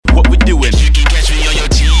we doing. You can catch me on your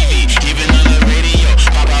TV, even on the radio.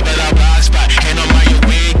 Pop up at our blog spot, and on my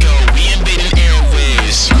way go. We invading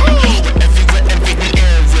airwaves. We're everywhere, invading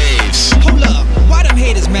airwaves. Hold up, why them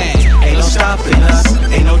haters mad? Ain't no stopping us,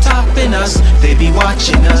 ain't no topping us. They be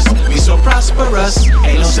watching us, we so prosperous.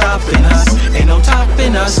 Ain't no stopping us, ain't no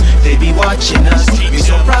topping us. They be watching us, we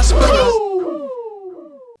so prosperous.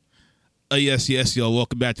 Yes, y'all.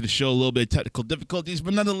 Welcome back to the show. A little bit of technical difficulties,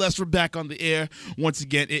 but nonetheless, we're back on the air. Once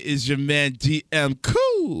again, it is your man, DM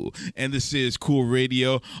Cool, and this is Cool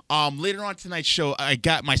Radio. Later on tonight's show, I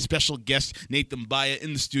got my special guest, Nathan Baya,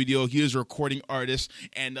 in the studio. He is a recording artist,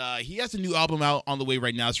 and he has a new album out on the way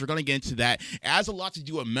right now, so we're going to get into that. It has a lot to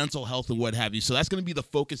do with mental health and what have you, so that's going to be the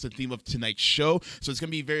focus and theme of tonight's show. So it's going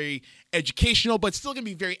to be very educational, but still going to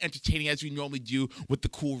be very entertaining, as we normally do with the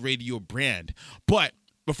Cool Radio brand. But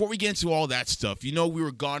before we get into all that stuff, you know, we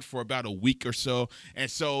were gone for about a week or so, and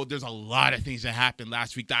so there's a lot of things that happened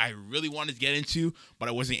last week that I really wanted to get into, but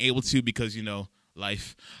I wasn't able to because, you know,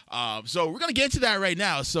 life. So we're going to get into that right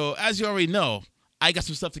now. So as you already know, I got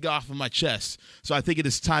some stuff to get off of my chest, so I think it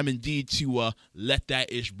is time indeed to let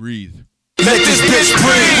that ish breathe. Let this bitch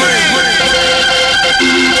breathe.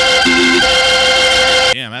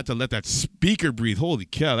 Damn, I had to let that speaker breathe. Holy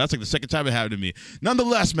cow, that's like the second time it happened to me.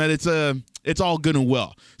 Nonetheless, man, it's all good and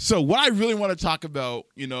well. So what I really want to talk about,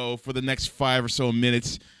 you know, for the next 5 or so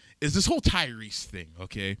minutes is this whole Tyrese thing,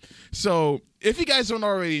 okay? So if you guys don't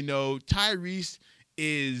already know, Tyrese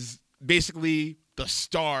is basically the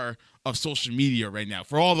star of social media right now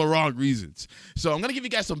for all the wrong reasons. So I'm going to give you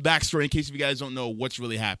guys some backstory in case you guys don't know what's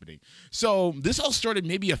really happening. So this all started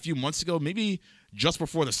maybe a few months ago, maybe just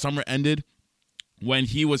before the summer ended, when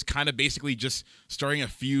he was kind of basically just starting a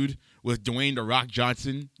feud with Dwayne "The Rock"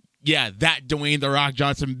 Johnson. Yeah, that Dwayne "The Rock"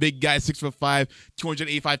 Johnson, big guy, 6'5",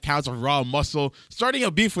 285 pounds of raw muscle, starting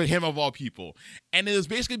a beef with him of all people. And it was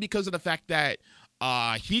basically because of the fact that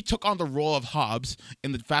he took on the role of Hobbs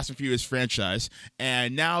in the Fast and Furious franchise,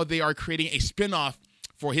 and now they are creating a spinoff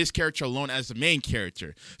for his character alone as the main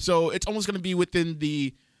character. So it's almost going to be within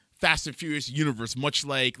the Fast and Furious universe, much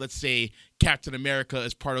like, let's say, Captain America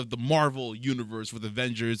is part of the Marvel universe with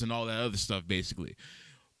Avengers and all that other stuff, basically.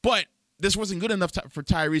 But this wasn't good enough for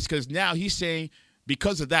Tyrese, because now he's saying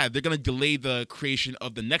because of that, they're going to delay the creation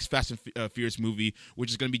of the next Fast and Furious movie,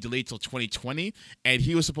 which is going to be delayed till 2020, and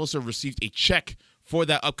he was supposed to have received a check for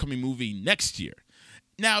that upcoming movie next year.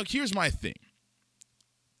 Now, here's my thing.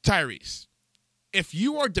 Tyrese, if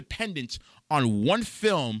you are dependent on one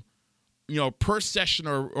film, you know, per session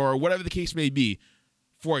or whatever the case may be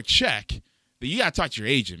for a check, then you got to talk to your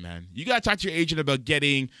agent, man. You got to talk to your agent about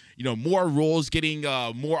getting, you know, more roles, getting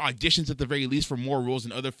more auditions at the very least for more roles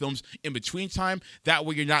in other films in between time. That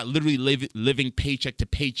way you're not literally living paycheck to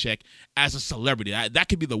paycheck as a celebrity. That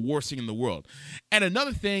could be the worst thing in the world. And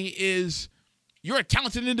another thing is, you're a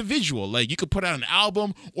talented individual. Like, you could put out an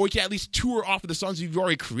album, or you can at least tour off of the songs you've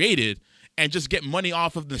already created and just get money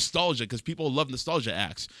off of nostalgia, because people love nostalgia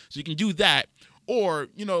acts. So you can do that. Or,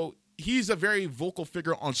 you know, he's a very vocal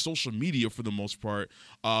figure on social media for the most part,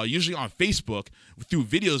 usually on Facebook, through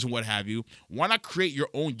videos and what have you. Why not create your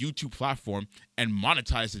own YouTube platform and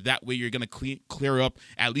monetize it? That way you're going to clear up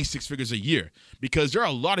at least 6 figures a year, because there are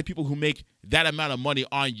a lot of people who make that amount of money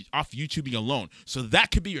off YouTubing alone. So that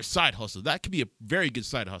could be your side hustle. That could be a very good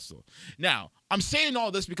side hustle. Now, I'm saying all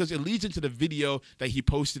this because it leads into the video that he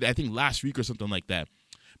posted, I think last week or something like that.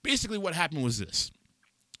 Basically what happened was this.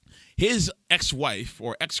 His ex-wife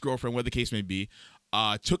or ex-girlfriend, whatever the case may be,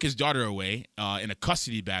 took his daughter away in a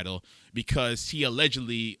custody battle because he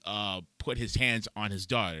allegedly put his hands on his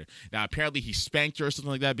daughter. Now, apparently he spanked her or something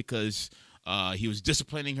like that because he was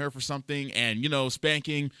disciplining her for something. And, you know,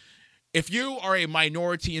 spanking, if you are a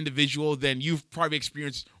minority individual, then you've probably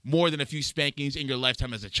experienced more than a few spankings in your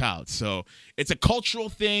lifetime as a child. So it's a cultural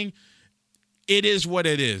thing. It is what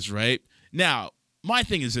it is, right? Now, my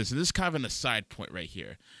thing is this, and this is kind of an aside point right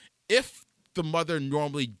here. If the mother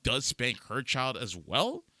normally does spank her child as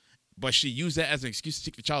well, but she used that as an excuse to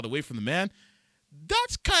take the child away from the man,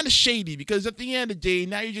 that's kind of shady, because at the end of the day,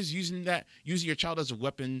 now you're just using your child as a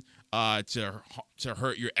weapon to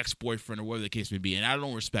hurt your ex-boyfriend or whatever the case may be, and I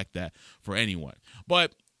don't respect that for anyone.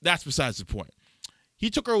 But that's besides the point. He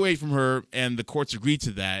took her away from her, and the courts agreed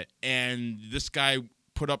to that, and this guy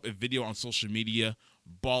put up a video on social media,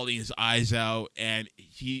 bawling his eyes out, and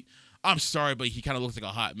I'm sorry, but he kind of looks like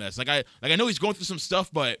a hot mess. Like I know he's going through some stuff,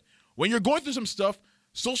 but when you're going through some stuff,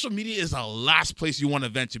 social media is the last place you want to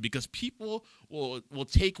vent to, because people will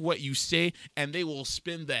take what you say and they will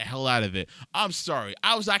spin the hell out of it. I'm sorry.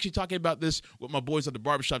 I was actually talking about this with my boys at the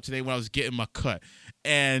barbershop today when I was getting my cut.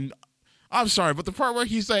 And I'm sorry, but the part where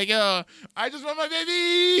he's like, I just want my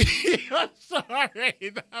baby. I'm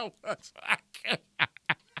sorry. That was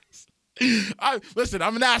listen,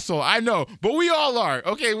 I'm an asshole. I know, but we all are.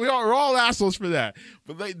 Okay, we're all assholes for that.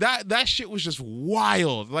 But like that shit was just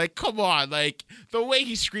wild. Like, come on, like the way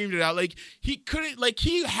he screamed it out. Like he couldn't. Like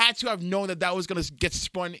he had to have known that was gonna get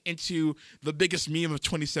spun into the biggest meme of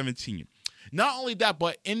 2017. Not only that,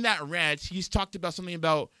 but in that rant, he's talked about something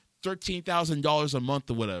about $13,000 a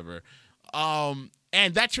month or whatever,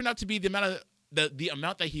 and that turned out to be the amount of. The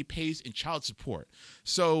amount that he pays in child support.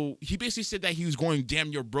 So he basically said that he was going damn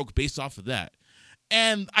near broke based off of that.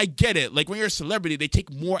 And I get it. Like when you're a celebrity, they take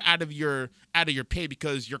more out of your pay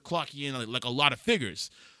because you're clocking in like a lot of figures.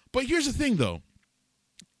 But here's the thing though.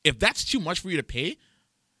 If that's too much for you to pay,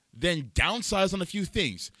 then downsize on a few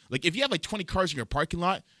things. Like if you have like 20 cars in your parking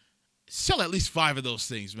lot, sell at least 5 of those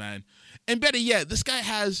things, man. And better yet, this guy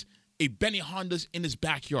has a Benny Honda's in his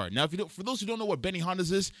backyard. Now, for those who don't know what Benny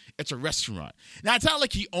Honda's is, it's a restaurant. Now, it's not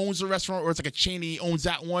like he owns a restaurant or it's like a chain and he owns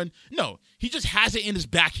that one. No, he just has it in his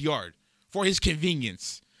backyard for his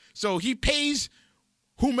convenience. So he pays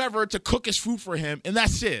whomever to cook his food for him, and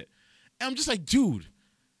that's it. And I'm just like, dude,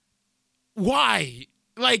 why?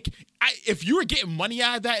 Like, if you were getting money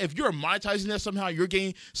out of that, if you're monetizing that somehow, you're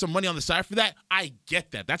getting some money on the side for that, I get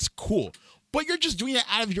that. That's cool. But you're just doing it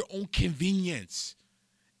out of your own convenience.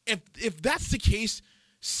 If that's the case,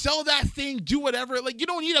 sell that thing, do whatever. Like, you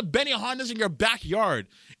don't need a Benny Honda's in your backyard.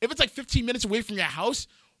 If it's like 15 minutes away from your house,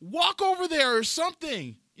 walk over there or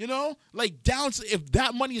something, you know? Like, if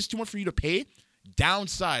that money is too much for you to pay,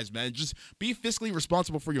 downsize, man. Just be fiscally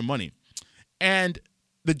responsible for your money. And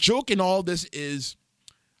the joke in all this is,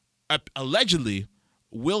 allegedly,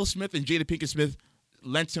 Will Smith and Jada Pinkett Smith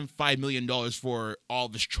lent him $5 million for all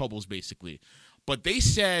of his troubles, basically. But they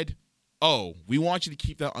said, oh, we want you to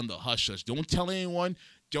keep that on the hush-hush. Don't tell anyone.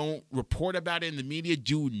 Don't report about it in the media.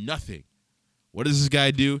 Do nothing. What does this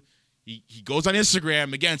guy do? He goes on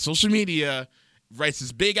Instagram, again, social media, writes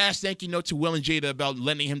this big-ass thank you note to Will and Jada about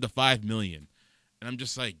lending him the $5 million. And I'm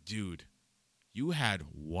just like, dude, you had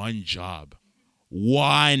one job.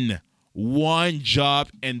 One job,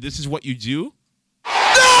 and this is what you do?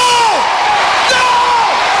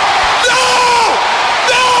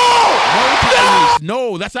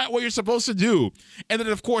 No, that's not what you're supposed to do. And then,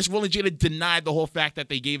 of course, Will and Jada denied the whole fact that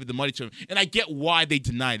they gave the money to him. And I get why they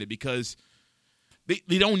denied it, because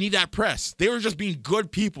they don't need that press. They were just being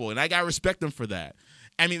good people, and I got to respect them for that.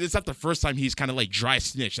 I mean, it's not the first time he's kind of like dry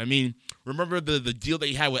snitched. I mean, remember the deal that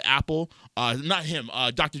he had with Apple? Not him,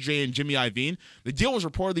 Dr. Dre and Jimmy Iovine. The deal was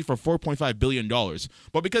reportedly for $4.5 billion.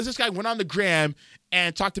 But because this guy went on the gram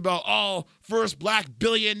and talked about, oh, first black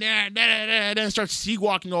billionaire, then starts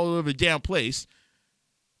sea-walking all over the damn place,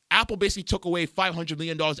 Apple basically took away $500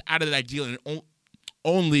 million out of that deal and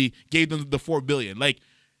only gave them the $4 billion. Like,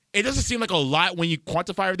 it doesn't seem like a lot when you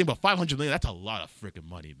quantify everything, but $500 million, that's a lot of freaking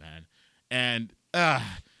money, man. And,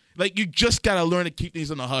 like, you just got to learn to keep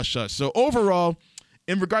things on the hush-hush. So, overall,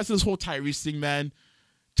 in regards to this whole Tyrese thing, man,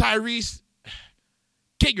 Tyrese,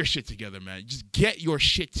 get your shit together, man. Just get your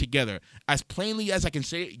shit together. As plainly as I can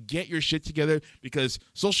say it, get your shit together, because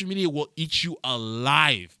social media will eat you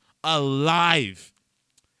alive. Alive.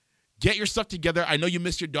 Get your stuff together. I know you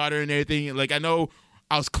missed your daughter and everything. Like, I know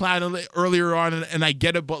I was clowning earlier on, and I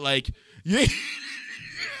get it, but, like, yeah.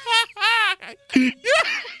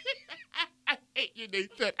 I hate you,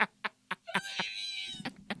 Nathan.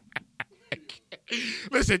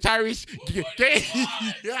 Listen, Tyrese.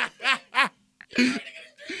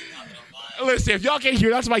 Listen, if y'all can't hear,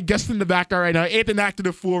 that's my guest in the background right now. Nathan acting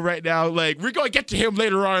a fool right now. Like, we're going to get to him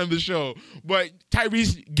later on in the show. But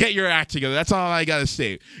Tyrese, get your act together. That's all I got to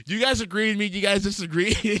say. Do you guys agree with me? Do you guys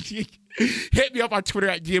disagree? Hit me up on Twitter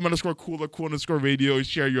at DM_cool_radio and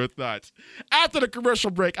share your thoughts. After the commercial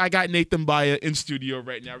break, I got Nathan Baya in studio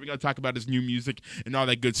right now. We're going to talk about his new music and all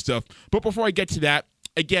that good stuff. But before I get to that,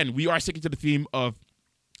 again, we are sticking to the theme of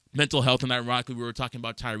mental health, and ironically, we were talking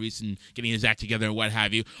about Tyrese and getting his act together and what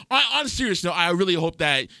have you. On a serious note, I really hope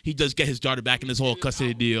that he does get his daughter back in this whole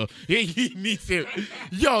custody deal. He needs to.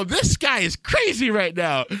 Yo, this guy is crazy right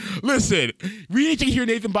now. Listen, we need to hear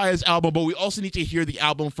Nathan Baya's album, but we also need to hear the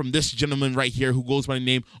album from this gentleman right here who goes by the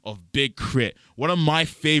name of Big Crit. One of my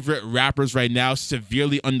favorite rappers right now,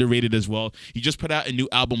 severely underrated as well. He just put out a new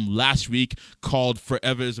album last week called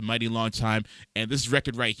Forever is a Mighty Long Time, and this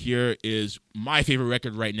record right here is my favorite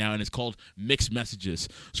record right now. now, and it's called Mixed Messages.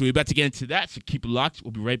 So we're about to get into that, so keep it locked.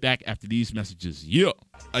 We'll be right back after these messages. Yeah.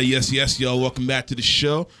 Yes, y'all. Welcome back to the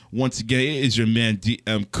show. Once again, it is your man,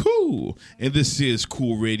 DM Cool, and this is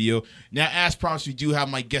Cool Radio. Now, as promised, we do have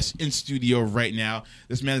my guest in studio right now.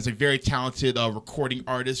 This man is a very talented recording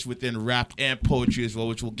artist within rap and poetry as well,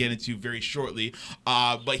 which we'll get into very shortly.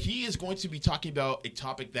 But he is going to be talking about a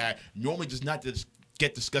topic that normally does not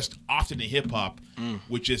get discussed often in hip-hop,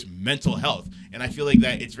 which is mental health. And I feel like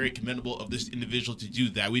that it's very commendable of this individual to do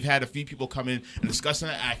that. We've had a few people come in and discuss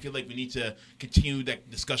that, and I feel like we need to continue that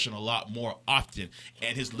discussion a lot more often.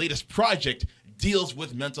 And his latest project deals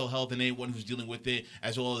with mental health and anyone who's dealing with it,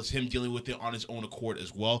 as well as him dealing with it on his own accord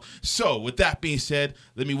as well. So, with that being said,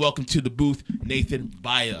 let me welcome to the booth, Nathan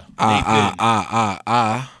Baya.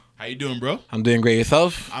 Nathan. How you doing, bro? I'm doing great.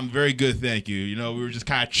 Yourself? I'm very good, thank you. You know, we were just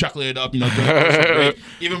kind of chuckling it up, during the commercial break.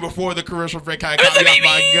 Even before the commercial break, kind of caught me off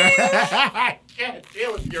my gun. I can't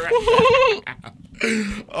deal with you right now.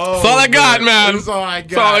 That's all I got, man. That's all I got.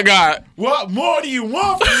 That's all I got. What more do you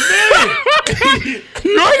want from me?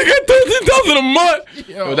 You already get $13,000 a month.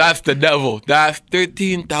 Yo, that's the devil. That's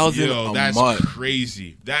 $13,000 a month. That's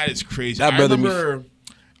crazy. That is crazy. That I remember,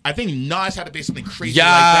 I think Nas had to pay something crazy like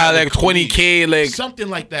that. Like 20K, like something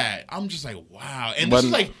like that. I'm just like, wow. And this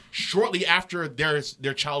is like shortly after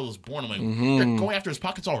their child was born. I'm like, they're going after his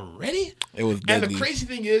pockets already? It was deadly. And the crazy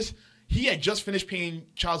thing is, he had just finished paying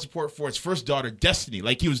child support for his first daughter, Destiny.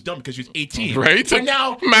 Like, he was done because she was 18. Right? But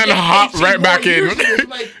now, man, hopped right back in.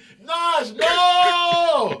 Like, Nas,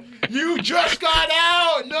 no! You just got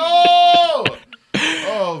out! No!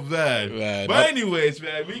 Oh, man. But anyways,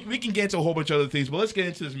 man, we can get into a whole bunch of other things, but let's get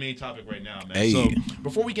into this main topic right now, man. Hey. So,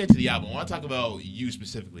 before we get into the album, I want to talk about you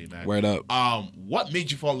specifically, man. Word up. What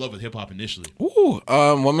made you fall in love with hip-hop initially?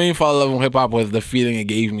 What made me fall in love with hip-hop was the feeling it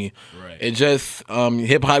gave me. Right. It just,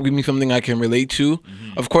 hip-hop gave me something I can relate to.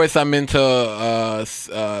 Of course, I'm into,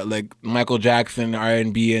 like, Michael Jackson,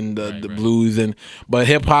 R&B, and the blues, but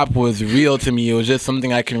hip-hop was real to me. It was just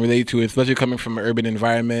something I can relate to, especially coming from an urban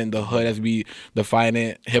environment, the hood as we define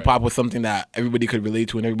it. Hip-hop was something that everybody could relate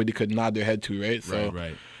to and everybody could nod their head to, right? So,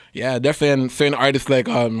 yeah, definitely. And certain artists like,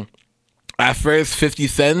 at first, 50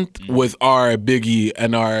 Cent was our Biggie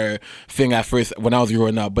and our thing at first when I was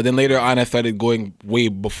growing up. But then later on, I started going way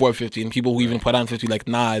before 50, and people who even put on 50 like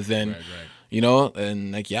Nas and, you know,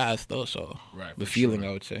 and like, yeah, still so. The feeling,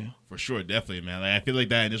 I would say. For sure, definitely, man. Like, I feel like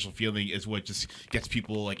that initial feeling is what just gets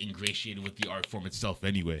people like ingratiated with the art form itself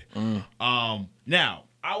anyway. Now,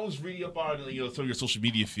 I was reading up on some of your social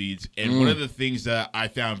media feeds, and one of the things that I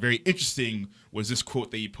found very interesting was this quote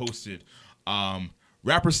that you posted.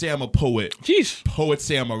 Rappers say I'm a poet. Jeez. Poets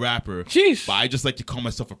say I'm a rapper. Jeez. But I just like to call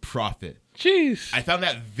myself a prophet. Jeez. I found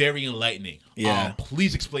that very enlightening. Yeah.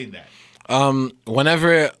 Please explain that.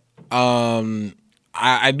 Whenever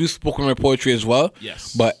I do spoken word poetry as well.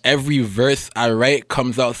 Yes. But every verse I write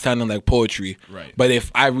comes out sounding like poetry. Right. But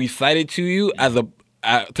if I recite it to you as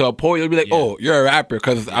to a poet, you'll be like, oh, you're a rapper,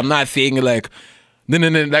 because I'm not saying it like.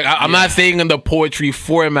 Like I'm not saying in the poetry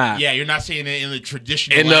format. Yeah, you're not saying it in the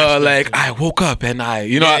traditional. In the like, I woke up and I'm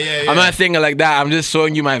not saying it like that. I'm just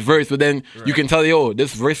showing you my verse, but then you can tell,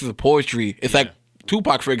 this verse is poetry. It's like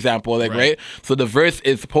Tupac, for example, like right. So the verse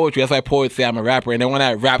is poetry. That's why poets say I'm a rapper. And then when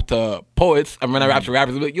I rap to poets, and when I rap to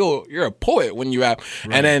rappers, I'm like, you're a poet when you rap.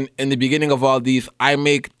 Right. And then in the beginning of all these, I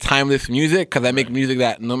make timeless music because I make music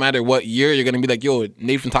that no matter what year, you're gonna be like,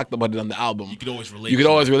 Nathan talked about it on the album. You could always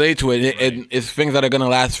relate to it. It's things that are gonna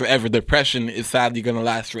last forever. Depression is sadly gonna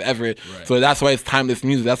last forever. Right. So that's why it's timeless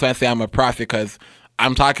music. That's why I say I'm a prophet, because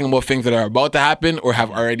I'm talking about things that are about to happen or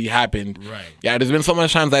have already happened. Right. Yeah, there's been so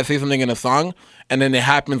much times I say something in a song and then it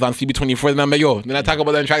happens on CB24 and I'm like, then I talk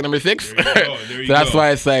about that in track number 6. So that's why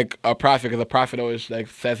it's like a prophet, because a prophet always like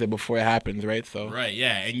says it before it happens, right? So right,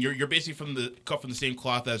 yeah. And you're basically cut from the same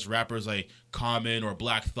cloth as rappers like Common or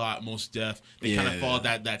Black Thought, Mos Def. They kind of follow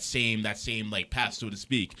that same like path, so to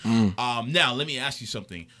speak. Now let me ask you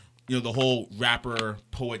something. The whole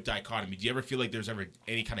rapper-poet dichotomy. Do you ever feel like there's ever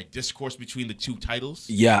any kind of discourse between the two titles?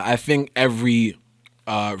 Yeah, I think every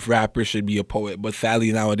rapper should be a poet, but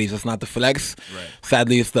sadly nowadays it's not the flex. Right.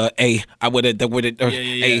 Sadly, it's the I would it,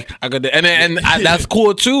 I got it, and that's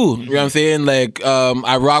cool too. You know what I'm saying? Like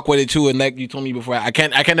I rock with it too, and like you told me before, I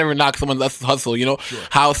can't never knock someone's hustle.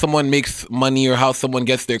 How someone makes money or how someone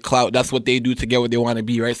gets their clout. That's what they do to get what they want to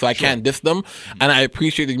be, right? So I can't diss them, and I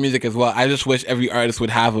appreciate the music as well. I just wish every artist would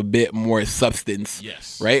have a bit more substance.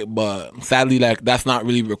 Yes. Right, but sadly, like that's not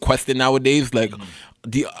really requested nowadays. Like.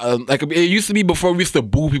 Like it used to be before, we used to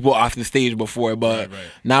boo people off the stage before, but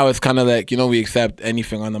now it's kind of like we accept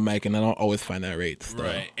anything on the mic, and I don't always find that right.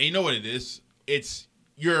 Right, and you know what it is? It's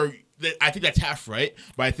I think that's half right,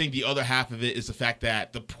 but I think the other half of it is the fact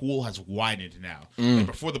that the pool has widened now. Like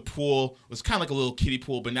before, the pool was kind of like a little kiddie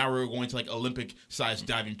pool, but now we're going to like Olympic-sized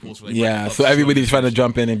diving pools. For, like, so everybody's trying to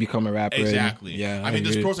jump in and become a rapper. Exactly. Yeah, I mean,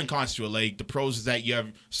 there's pros and cons to it. Like the pros is that you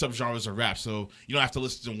have subgenres of rap, so you don't have to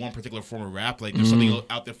listen to one particular form of rap. Like there's something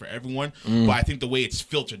out there for everyone. But I think the way it's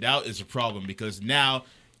filtered out is a problem because now,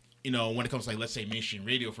 when it comes to like let's say mainstream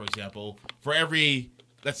radio, for example, for every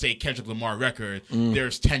let's say Kendrick Lamar record,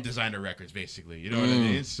 there's 10 designer records, basically. You know what I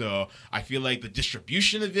mean? So I feel like the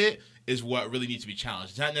distribution of it is what really needs to be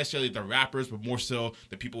challenged. It's not necessarily the rappers, but more so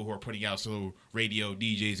the people who are putting out, so radio,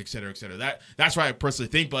 DJs, et cetera, et cetera. That's what I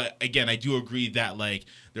personally think. But again, I do agree that like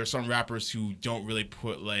there are some rappers who don't really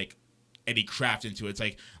put like any craft into it. It's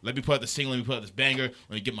like, let me put out the single, let me put out this banger,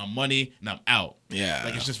 let me get my money, and I'm out. Yeah.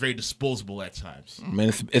 Like, it's just very disposable at times. I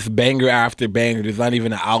mean, it's banger after banger. There's not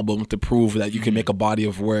even an album to prove that you can make a body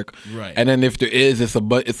of work. Right. And then if there is, it's a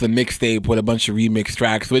mixtape with a bunch of remix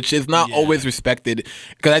tracks, which is not always respected.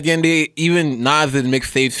 Because at the end of the day, even Nas did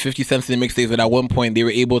mixtapes, 50 Cent did mixtapes, but at one point they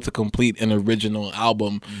were able to complete an original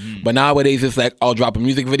album. But nowadays it's like, I'll drop a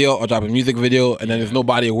music video, and then there's no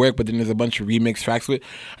body of work, but then there's a bunch of remix tracks with.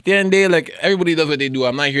 At the end of the day, like, everybody does what they do.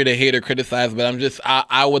 I'm not here to hate or criticize, but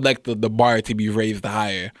I would like the bar to be raised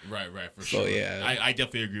higher. Right, for sure. Yeah. I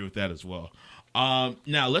definitely agree with that as well.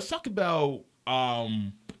 Now let's talk about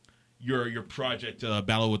your project,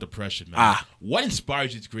 Battle with Depression, man. What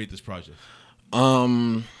inspired you to create this project?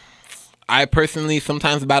 I personally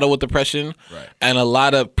sometimes battle with depression, and a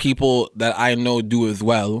lot of people that I know do as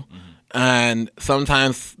well. And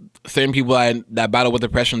sometimes certain people that battle with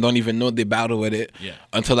depression don't even know they battle with it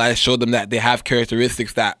until I show them that they have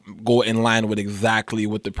characteristics that go in line with exactly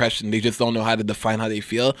with depression. They just don't know how to define how they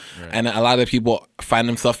feel. And a lot of people find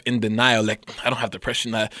themselves in denial, like, I don't have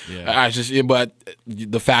depression. But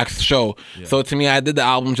the facts show. So to me, I did the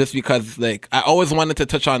album just because, like, I always wanted to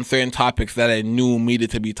touch on certain topics that I knew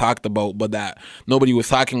needed to be talked about, but that nobody was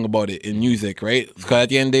talking about it in music, right? Because at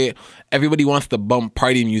the end of the day, everybody wants to bump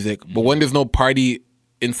party music, but when there's no party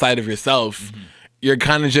inside of yourself, you're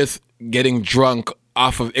kind of just getting drunk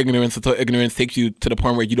off of ignorance until ignorance takes you to the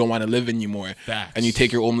point where you don't want to live anymore. Facts. And you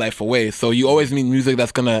take your own life away. So you always need music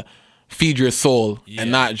that's gonna feed your soul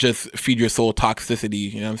and not just feed your soul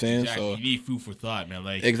toxicity. You know what I'm saying? Exactly. So you need food for thought, man.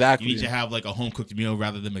 Like, exactly. You need to have like a home cooked meal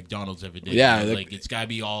rather than McDonald's every day. Yeah, like it's gotta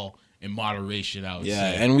be all in moderation, I would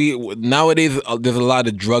say. And nowadays there's a lot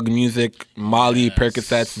of drug music, Molly,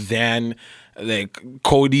 Percocets, Xan, like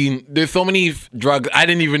codeine. There's so many drugs I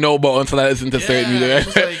didn't even know about until I listened to certain music.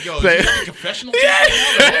 It's like, yo, is this like a confessional?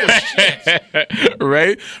 Oh, shit.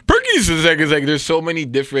 Right? Perky's is like there's so many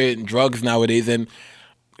different drugs nowadays, and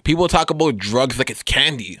people talk about drugs like it's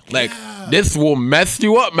candy. Like, this will mess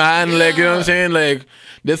you up, man. Like, you know what I'm saying? Like,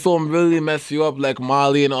 this will really mess you up, like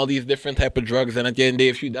Molly and all these different type of drugs. And at the end of the day,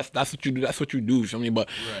 if you that's what you do, that's what you do. You feel me? But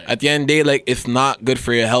at the end of the day, like, it's not good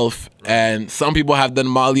for your health. And some people have done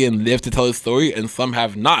Molly and lived to tell the story, and some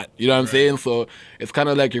have not. You know what I'm saying? So it's kind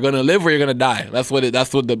of like you're gonna live or you're gonna die. That's what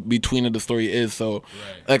the between of the story is. So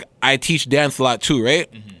like, I teach dance a lot too, right?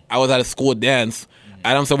 I was at a school dance,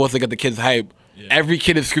 and I'm supposed to get the kids hype. Every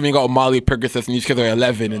kid is screaming out Molly, Percocets, and these kids are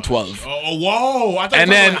 11 and 12. Oh, whoa. I thought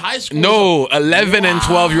and then, high school. No, 11 and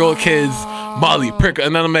 12-year-old kids, Molly, Percocets.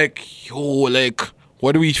 And then I'm like, yo, like,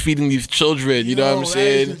 what are we feeding these children? You know what I'm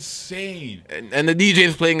saying? That is insane. And the DJ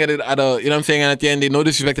is playing at a, you know what I'm saying? And at the end, they no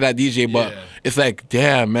disrespect to that DJ, but it's like,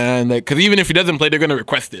 damn, man. Like, because even if he doesn't play, they're going to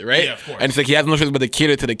request it, right? Yeah, of course. And it's like he has no choice but to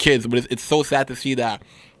cater to the kids. But it's so sad to see that.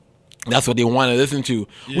 That's what they want to listen to.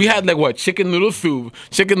 We had like what? Chicken noodle soup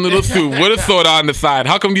with a soda on the side.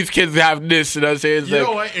 How come these kids have this? You know what I'm saying? You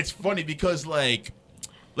know what? It's funny because like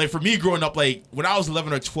for me growing up, like when I was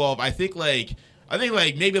 11 or 12, I think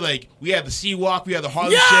maybe like we had the Sea Walk, we had the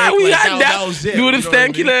Harlem Shake. We like, had that. That was it. Do the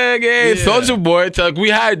stanky leg, Soulja Boy. Like, we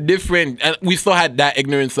had different, and we still had that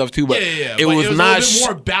ignorant stuff too. But it was not a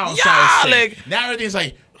little bit more balanced. like now everything's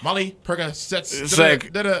like Molly, Percocets. It's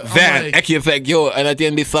like that. It's like, yo, and at the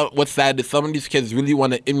end, what's sad is some of these kids really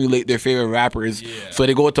want to emulate their favorite rappers. So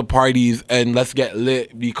they go to parties and let's get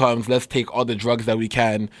lit becomes let's take all the drugs that we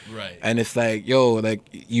can. Right. And it's like, yo, like,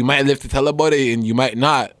 you might live to tell about it and you might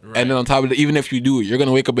not. Right. And then on top of it, even if you do, you're going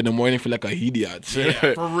to wake up in the morning for like a idiot.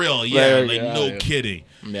 Yeah, for real. Yeah, no kidding.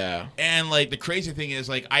 Yeah. And like the crazy thing is,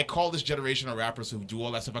 like, I call this generation of rappers who do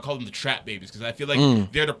all that stuff, I call them the trap babies, because I feel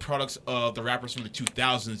like they're the products of the rappers from the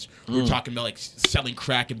 2000s who were talking about like selling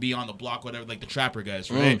crack and be on the block, whatever, like the trapper guys,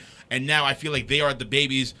 right? And now I feel like they are the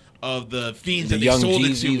babies the fiends The that they young sold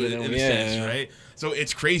it Jeezy to and in a sense, right? So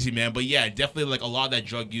it's crazy, man. But yeah, definitely like a lot of that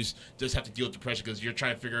drug use does have to deal with depression because you're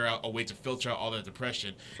trying to figure out a way to filter out all that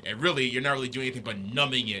depression, and really you're not really doing anything but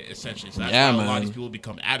numbing it essentially. So that's why a lot of these people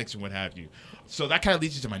become addicts and what have you. So that kind of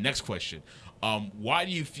leads you to my next question. Why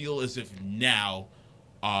do you feel as if now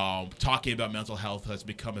talking about mental health has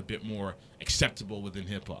become a bit more acceptable within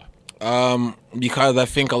hip hop? Because I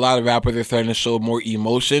think a lot of rappers are starting to show more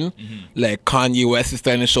emotion. Like Kanye West is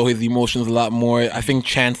starting to show his emotions a lot more. I think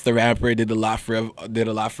Chance the Rapper did a lot for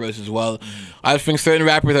us as well. I think certain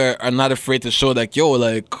rappers are not afraid to show like, yo,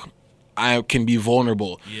 like I can be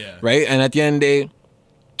vulnerable. Yeah. Right? And at the end of the day,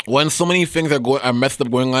 when so many things are messed up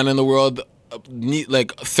going on in the world,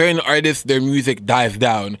 like certain artists, their music dies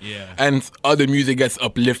down, and other music gets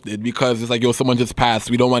uplifted because it's like, yo, someone just passed.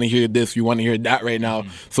 We don't want to hear this. We want to hear that right now.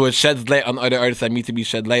 So it sheds light on other artists that need to be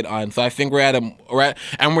shed light on. So I think we're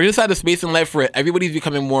just at a space in life where everybody's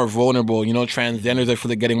becoming more vulnerable. You know,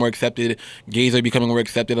 transgenders are getting more accepted. Gays are becoming more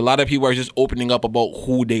accepted. A lot of people are just opening up about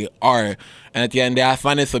who they are. And at the end of the day, I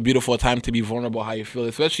find it's a beautiful time to be vulnerable how you feel,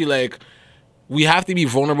 especially like we have to be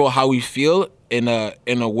vulnerable how we feel in a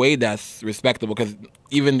way that's respectable, because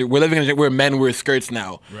even we're living in a where men wear skirts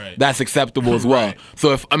now. Right. That's acceptable as well. Right.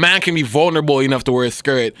 So if a man can be vulnerable enough to wear a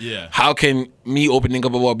skirt, how can me opening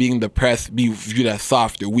up about being depressed be viewed as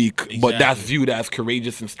soft or weak? Exactly. But that's viewed as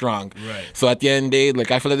courageous and strong. Right. So at the end of the day,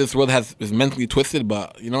 like I feel like this world is mentally twisted,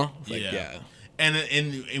 but you know, it's like, And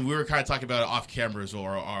we were kind of talking about it off cameras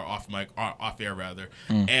or off mic, or off air rather.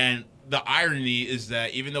 And the irony is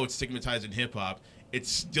that even though it's stigmatized in hip hop, it's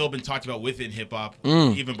still been talked about within hip hop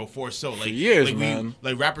even before. So like, for years, man.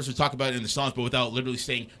 Like rappers would talk about it in the songs, but without literally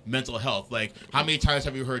saying mental health. Like, how many times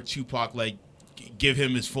have you heard Tupac like give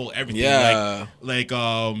him his full everything? Yeah.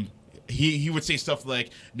 He would say stuff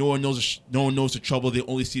like, no one knows the trouble, they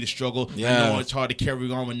only see the struggle. Yeah. I know it's hard to carry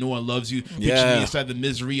on when no one loves you. Picture me inside the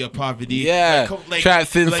misery of poverty. Yeah. Trap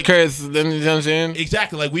since curse. You know what I'm saying?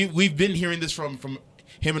 Exactly. Like we've been hearing this from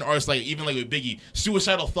him and artists like even like with Biggie,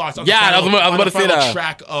 suicidal thoughts. On I was about to say that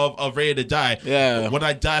track of Ready to Die. Yeah. When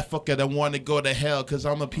I die, fuck it, I want to go to hell because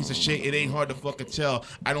I'm a piece of shit. It ain't hard to fucking tell.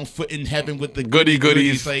 I don't fit in heaven with the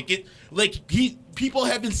goodies. People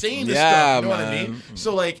have been saying this stuff. You know what I mean?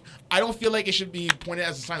 So like, I don't feel like it should be pointed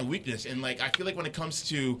as a sign of weakness. And like, I feel like when it comes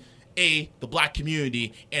to A, the black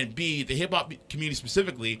community, and B, the hip hop community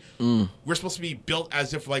specifically, we're supposed to be built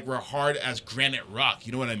as if like we're hard as granite rock.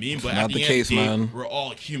 You know what I mean? But not at the the end case, of the day, man. we're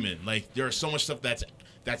all human. Like there is so much stuff that's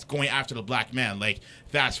going after the black man, like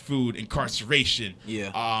fast food, incarceration.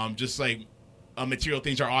 Just like material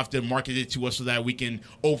things are often marketed to us so that we can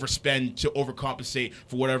overspend to overcompensate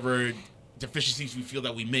for whatever deficiencies we feel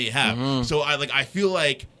that we may have. So I feel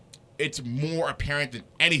like it's more apparent than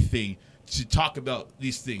anything to talk about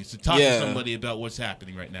these things, to talk to somebody about what's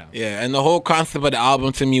happening right now. Yeah, and the whole concept of the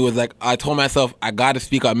album to me was like, I told myself I got to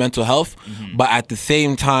speak about mental health, but at the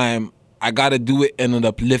same time, I got to do it in an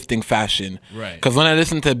uplifting fashion. Right. Because when I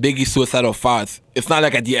listen to Biggie's Suicidal Thoughts, it's not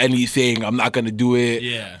like at the end he's saying, I'm not going to do it.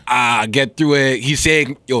 Get through it. He's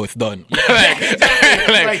saying, yo, it's done. I'm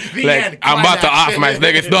about to off my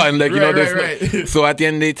nigga, it's done. Like, you know, this. So at the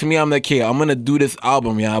end of the day, to me, I'm like, okay, I'm going to do this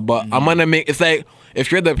album, but I'm going to make, it's like,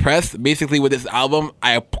 if you're depressed, basically with this album,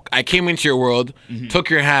 I came into your world,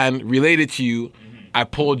 took your hand, related to you, I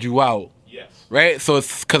pulled you out. Right? So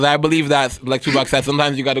it's because I believe that, like Tupac said,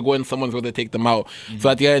 sometimes you got to go in someone's world to take them out. So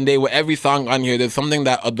at the end of the day, with every song on here, there's something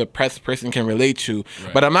that a depressed person can relate to.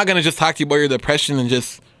 But I'm not going to just talk to you about your depression and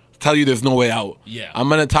just tell you there's no way out. I'm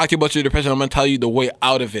going to talk to you about your depression. I'm going to tell you the way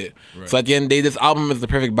out of it. So at the end of the day, this album is the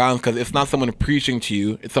perfect balance because it's not someone preaching to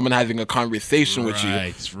you. It's someone having a conversation with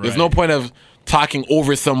you. There's no point of talking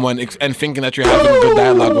over someone and thinking that you're having a good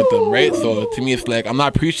dialogue with them, right? So to me, it's like, I'm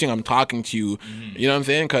not preaching, I'm talking to you. You know what I'm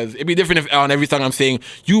saying? Because it'd be different if on every song I'm saying,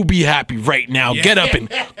 you be happy right now, get up and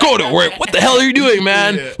go to work. What the hell are you doing,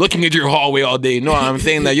 man? Looking at your hallway all day. No, I'm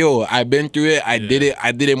saying that, yo, I've been through it, I did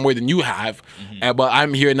it more than you have, but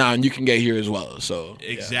I'm here now and you can get here as well. So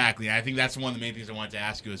exactly. I think that's one of the main things I wanted to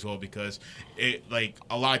ask you as well, because it, like,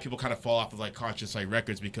 a lot of people kind of fall off of like conscious like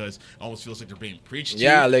records because it almost feels like they're being preached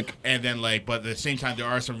to. And then like, but at the same time, there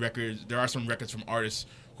are some records from artists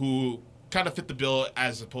who kind of fit the bill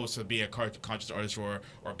as opposed to being a conscious artist or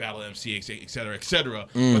battle MC, et cetera, et cetera.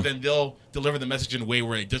 But then they'll deliver the message in a way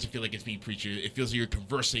where it doesn't feel like it's being preached. It feels like you're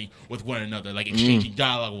conversing with one another, like exchanging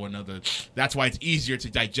dialogue with one another. That's why it's easier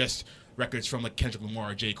to digest records from like Kendrick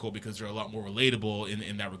Lamar or J. Cole because they're a lot more relatable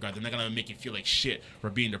in that regard. They're not going to make you feel like shit for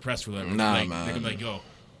being depressed for them. Nah, man. They're going to be like, yo,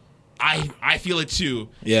 I feel it too.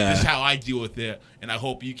 This is how I deal with it, and I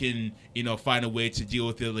hope you can, find a way to deal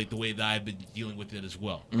with it like the way that I've been dealing with it as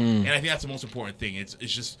well. And I think that's the most important thing. It's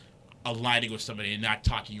just aligning with somebody and not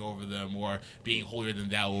talking over them or being holier than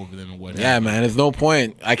thou over them and whatnot. Yeah, man. There's no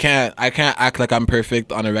point. I can't act like I'm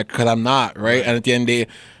perfect on a record because I'm not, right? And at the end of the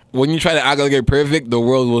day, when you try to act like you're perfect, the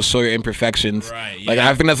world will show your imperfections. Right. Yeah. Like,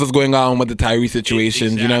 I think that's what's going on with the Tyrese situation.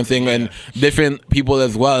 Exactly, you know what I'm saying? yeah. And different people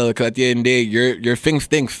as well. Because at the end of the day, your thing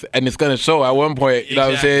stinks, and it's gonna show at one point. You know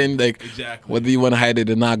what I'm saying? Like, whether you want to hide it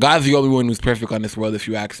or not, God's the only one who's perfect on this world, if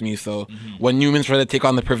you ask me. So when humans try to take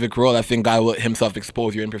on the perfect role, I think God will Himself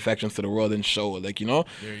expose your imperfections to the world and show, like, you know.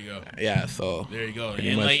 There you go. Yeah. So there you go.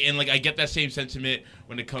 And like I get that same sentiment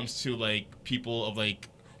when it comes to like people of like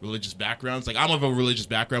religious backgrounds. Like, I'm of a religious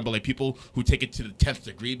background, but like people who take it to the 10th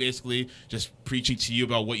degree, basically just preaching to you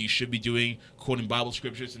about what you should be doing, quoting Bible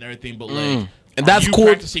scriptures and everything. But like, and that's you cool.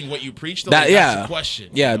 Practicing what you preach, though, that's the question.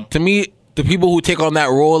 Yeah, you know? To me, the people who take on that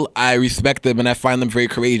role, I respect them and I find them very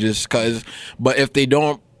courageous. But if they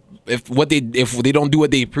don't do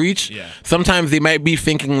what they preach, sometimes they might be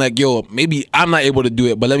thinking like, yo, maybe I'm not able to do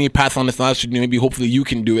it, but let me pass on this knowledge to you. Maybe hopefully you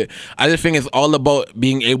can do it. I just think it's all about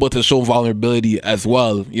being able to show vulnerability as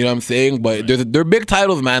well. You know what I'm saying? But they're big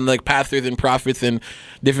titles, man, like pastors and prophets and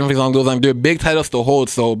different things along those lines. They're big titles to hold.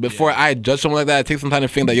 So before I judge someone like that, I take some time to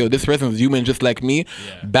think that, yo, this person is human just like me,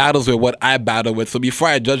 battles with what I battle with. So before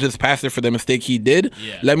I judge this pastor for the mistake he did,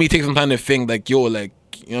 let me take some time to think like, yo, like,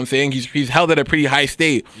 you know what I'm saying? He's held at a pretty high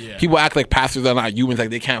state. People act like pastors are not humans,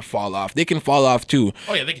 like they can't fall off. They can fall off too.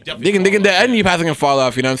 Oh yeah, they can definitely. Any pastor can fall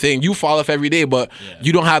off. You know what I'm saying? You fall off every day, but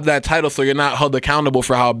you don't have that title, so you're not held accountable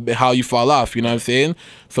for how you fall off. You know what I'm saying?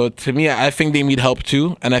 So to me, I think they need help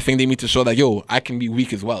too, and I think they need to show that, yo, I can be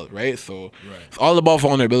weak as well, right? So it's all about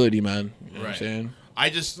vulnerability, man. You know what I'm saying? I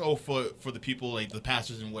just know for the people like the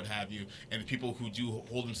pastors and what have you, and the people who do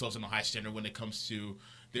hold themselves in a high standard when it comes to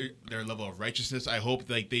their level of righteousness, I hope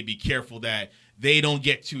like they be careful that they don't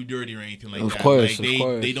get too dirty or anything like that. Of course.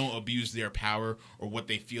 They don't abuse their power or what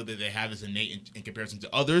they feel that they have as innate in comparison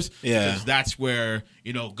to others. Because that's where,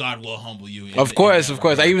 you know, God will humble you. Of course.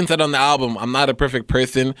 I even said on the album, I'm not a perfect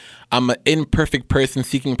person. I'm an imperfect person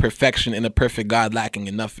seeking perfection in a perfect God lacking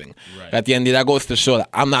in nothing. Right. At the end of the day, that goes to show that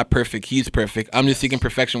I'm not perfect. He's perfect. I'm just seeking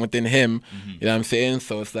perfection within Him. You know what I'm saying?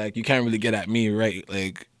 So it's like, you can't really get at me, right?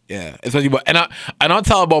 Like, yeah, especially, and I'll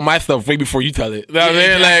tell about my stuff way before you tell it. You know what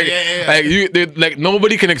I mean? Like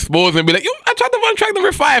nobody can expose and be like, yo, I tried to run track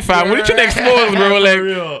number 5, fam. What are you trying to expose, bro?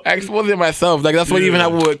 Like, I exposed it myself. Like, that's what even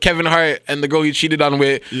happened with Kevin Hart and the girl he cheated on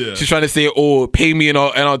with. She's trying to say, oh, pay me and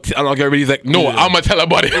I'll get everybody. He's like, no, I'm gonna tell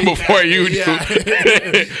about it before you do.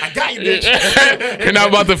 I got you, bitch. And I'm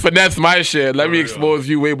about to finesse my shit. Let me expose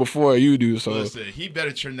you way before you do. So listen, he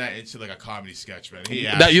better turn that into like a comedy sketch, man.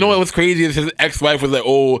 You know what was crazy is his ex-wife was like,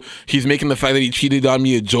 oh, he's making the fact that he cheated on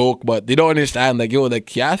me a joke, but they don't understand, like, yo, like,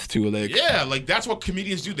 he has to, like, like that's what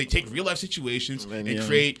comedians do. They take real life situations and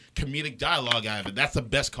create comedic dialogue out of it. That's the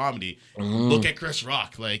best comedy. Look at Chris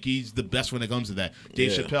Rock, like, he's the best when it comes to that.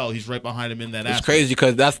 Dave Chappelle, he's right behind him in that. It's crazy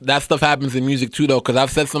because that stuff happens in music too, though. Because I've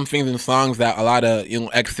said some things in songs that a lot of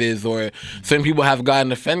exes or certain people have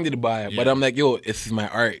gotten offended by it, but I'm like, yo, this is my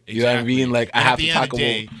art. You know what I mean? Like, I have to talk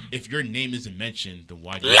about. If your name isn't mentioned, then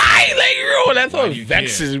why do you lie? Like, bro, that's what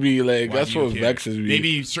vexes me. Like, that's what vexes me.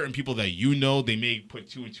 Maybe certain people that you know, they may put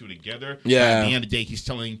 2 and 2 together. Yeah. At the end of the day,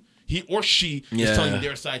 he or she is telling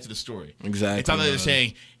their side to the story. Exactly. It's not that they're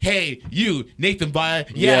saying, hey, you, Nathan Baya,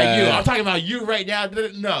 you. I'm talking about you right now.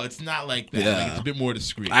 No, it's not like that. Like, it's a bit more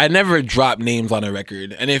discreet. I never drop names on a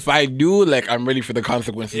record. And if I do, like, I'm ready for the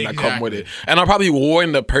consequences that come with it. And I'll probably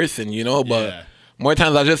warn the person, you know, but more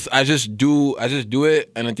times I just do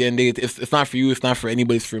it, and at the end of the day, it's not for you, it's not for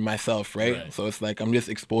anybody, it's for myself, right? So it's like I'm just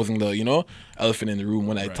exposing the elephant in the room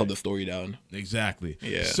when I tell the story down. Exactly.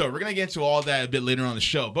 Yeah. So we're gonna get into all that a bit later on the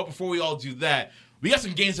show, but before we all do that, we got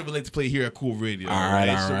some games that we like to play here at Cool Radio. All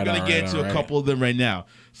right. So we're gonna get into a couple of them right now.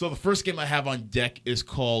 So the first game I have on deck is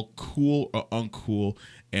called Cool or Uncool,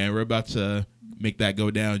 and we're about to make that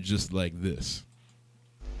go down just like this.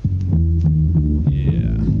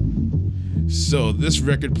 So this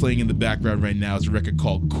record playing in the background right now is a record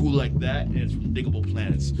called Cool Like That, and it's from Diggable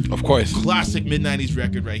Planets. Of course. Classic mid-90s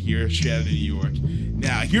record right here, straight out of New York.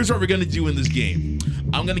 Now, here's what we're going to do in this game.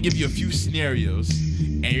 I'm going to give you a few scenarios,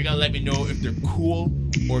 and you're going to let me know if they're cool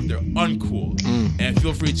or if they're uncool. And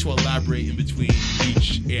feel free to elaborate in between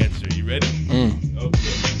each answer. You ready?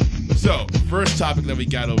 Okay. So, first topic that we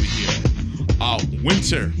got over here.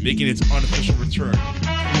 Winter making its unofficial return.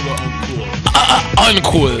 Cool or uncool?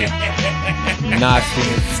 Uncool.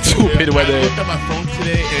 Nothing. Stupid weather. I looked at my phone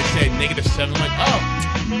today and it said -7. I'm like, oh,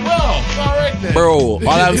 well, all right then. Bro, all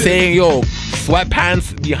I'm saying, yo,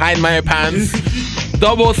 sweatpants behind my pants,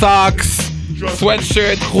 double socks,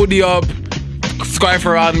 sweatshirt, hoodie up, scarf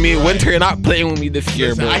around me. Winter, you're not playing with me this year,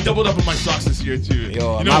 Listen, bro. I doubled up on my socks this year too.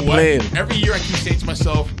 Yo, I'm you know not what? playing. Every year I keep saying to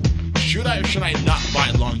myself, should I or should I not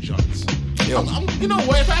buy long johns? Yo. You know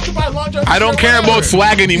what? If I have to buy long johns, I don't care about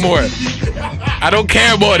swag anymore. I don't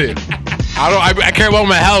care about it. I care about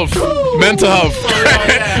my health, mental health,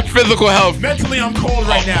 physical health. Mentally, I'm cold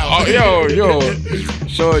right now. Yo,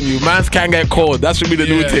 showing you, mans can't get cold. That should be the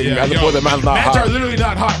new thing. As opposed to man's not mans hot. Are literally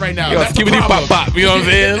not hot right now. Yo, That's the skibbity problem. pop pop. You know what I'm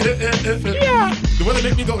saying? Yeah. The weather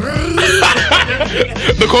make me go.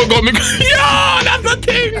 The cold go me. Yeah, that's the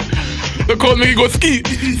thing. The cold make you go ski,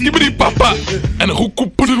 skibbity pop pop, and the hook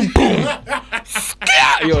put it boom.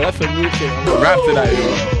 Yo, that's a new thing. I'm gonna rap to that, yo.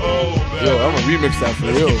 Oh man. Yo, I'm gonna remix that for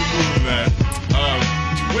real. Man.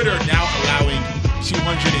 Twitter now allowing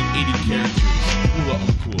 280 characters. Cool or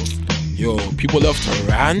uncool? Yo, people love to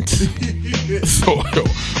rant. So, yo,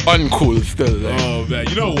 uncool still. Like. Oh man,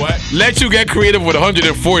 you know what? Let you get creative with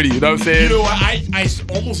 140. You know what I'm saying? You know what? I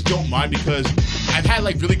almost don't mind because I've had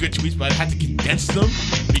like really good tweets, but I've had to condense them.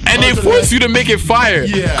 And they force you to make it fire.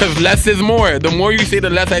 Yeah. Because less is more. The more you say, the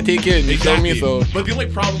less I take in. You feel me? So. But the only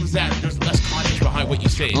problem is that there's less context behind what you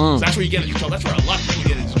say. So that's where you get into trouble. That's where a lot of people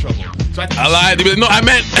get into trouble. So I lied. No, I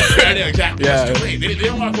meant. Yeah, exactly. Yeah. That's too late. They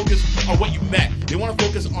don't want to focus on what you meant. They want to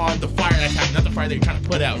focus on the fire that's happening, not the fire that you're trying to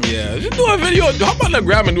put out. Yeah, just do a video. How about the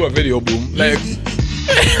gram and do a video, boom? Like,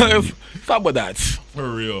 stop with that. For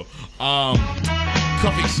real.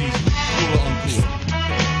 Cuffing season. Cool or uncool?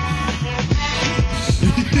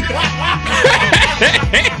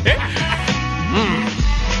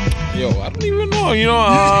 Yo, I don't even know. You know,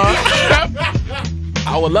 I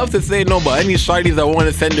would love to say no, but any shorties that want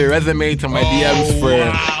to send their resume to my DMs for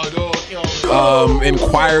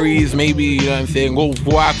inquiries, maybe, you know what I'm saying? We'll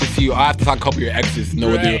have to see you. I have to talk a couple of your exes, know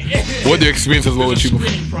what their experiences were with you.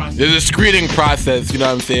 There's a screening process, you know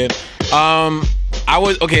what I'm saying? I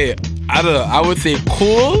would say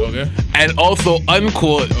cool and also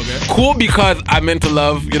uncool. Okay. Cool because I'm into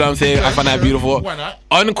love, you know what I'm saying? I find that beautiful. Why not?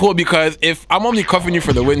 Uncool because if I'm only cuffing you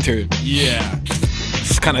for the winter, Yeah.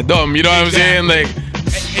 it's kind of dumb, you know what I'm saying? Like,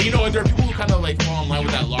 and you know what? There are people who kind of like fall in line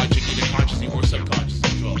with that logic, either consciously or subconsciously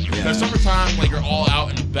as well. Yeah. Now, summertime, like you're all out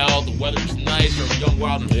and about, the weather's nice, you're young,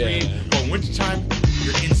 wild, and free. Yeah. But wintertime,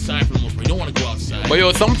 you're inside for the most part. You don't want to go outside. but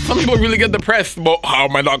yo, some people really get depressed about how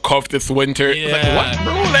am I not cuffed this winter? Yeah. It's like, what,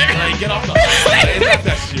 bro? Like, Get off the hot. It's not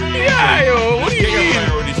that serious. yeah, yo, what do you Get your mean?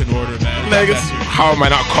 priorities in order, man. It's Like, not it's, that serious. how am I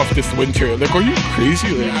not cuffed this winter? Like, are you crazy?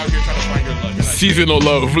 You're Like, out here trying to find your love. You're not seasonal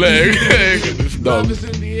love, like, it's love dumb. is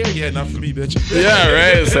in the air. Yeah, not for me, bitch. Yeah,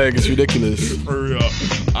 right? It's like, it's ridiculous. For real.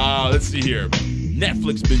 Let's see here.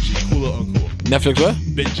 Netflix binging, cool or uncool? Netflix, what?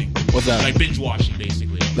 Binging. What's that? Like binge watching,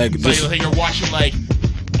 basically. Like so this- you're watching like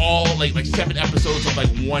all like 7 episodes of like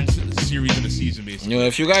one series in a season, basically. You know,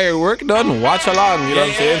 if you got your work done, watch along, you know what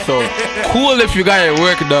I'm saying? So, cool if you got your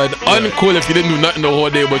work done, uncool if you didn't do nothing the whole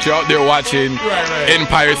day, but you're out there watching Right.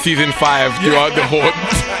 Empire Season 5 throughout the whole...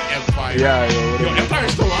 Empire. Yeah, yo, Yo, whatever.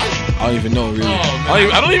 Empire's still on. I don't even know, really. Oh,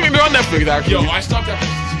 man. I don't even go on Netflix, actually. Yo, I stopped after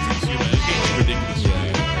season 2, man. It's getting too ridiculous.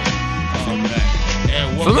 Oh man. And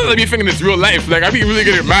what Sometimes I be thinking it's real life. Like, I be really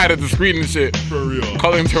getting mad at the screen and shit. for real?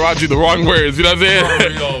 Calling Taraji the wrong words, you know what I'm saying? For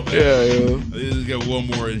real, man. Yeah, yo. Let's get one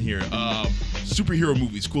more in here. Superhero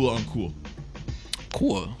movies, cool or uncool?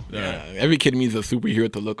 Cool. Yeah. Every kid needs a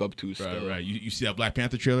superhero to look up to still. Right. You see that Black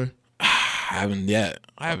Panther trailer? I haven't yet.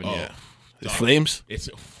 It's dog. flames? It's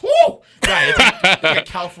whoo! Right, it's like a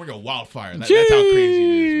California wildfire. That's how crazy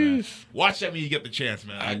it is, man. Watch that when you get the chance,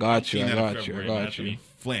 man. I got you, I've seen I that in got you, February, I got man. That's you. gonna be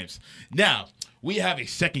flames. Now, we have a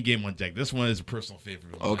second game on deck. This one is a personal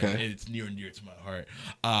favorite. Of mine, Okay. and it's near and dear to my heart.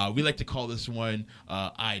 We like to call this one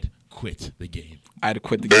I'd Quit the Game. I'd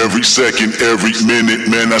quit the game. Every second, every minute,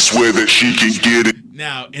 man, I swear that she can get it.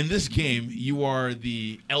 Now, in this game, you are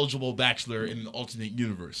the eligible bachelor in an alternate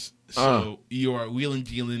universe. So you are wheeling,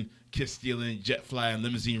 dealing, kiss stealing, jet flying,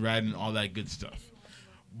 limousine riding, all that good stuff.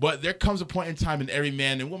 But there comes a point in time in every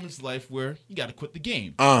man and woman's life where you got to quit the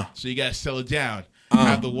game. So you got to settle down.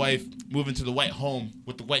 Have the wife move into the white home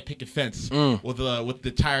with the white picket fence, with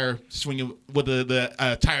the tire swinging, with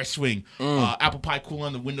the tire swing, apple pie cool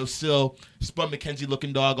on the windowsill, Spud McKenzie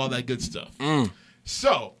looking dog, all that good stuff.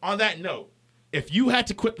 So on that note, if you had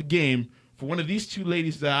to quit the game for one of these two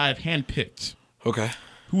ladies that I've handpicked, Okay.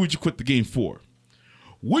 who would you quit the game for?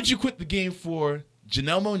 Would you quit the game for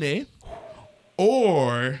Janelle Monáe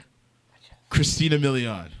or Christina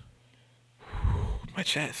Milian? My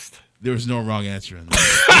chest. There was no wrong answer in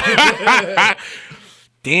that.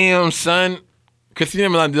 Damn, son. Christina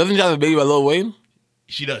Milian, doesn't she have a baby by Lil Wayne?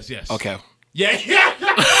 She does, yes. Okay. Yeah.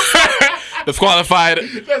 Disqualified.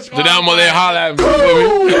 Disqualified. Janelle Monáe, holla at me.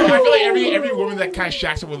 I feel like every woman that kind of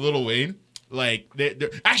shacks up with Lil Wayne, Like, they're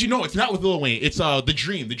actually no, it's not with Lil Wayne. It's The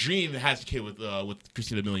Dream. The Dream has a kid with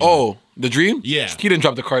Christina Milian. Oh, The Dream? Yeah. He didn't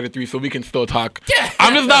drop the Carter 3, so we can still talk. Yeah.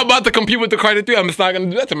 I'm just not about to compete with the Carter 3. I'm just not going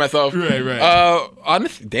to do that to myself. Right.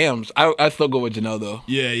 Honestly, damn. I still go with Janelle, though.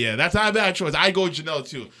 Yeah. That's not a bad choice. I go with Janelle,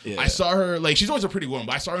 too. Yeah. I saw her, like, she's always a pretty woman,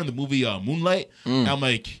 but I saw her in the movie Moonlight, and I'm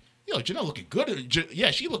like, yo, Janelle looking good.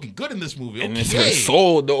 She looking good in this movie. And okay. it's her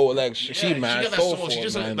soul, though. Like, she mad got that soulful, She's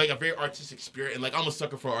just man. like a very artistic spirit, and like I'm a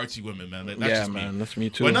sucker for artsy women, man. Like, that's Yeah, just man. me. That's me,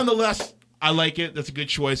 too. But nonetheless, I like it. That's a good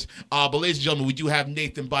choice. But ladies and gentlemen, we do have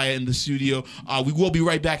Nathan Baya in the studio. We will be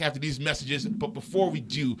right back after these messages. But before we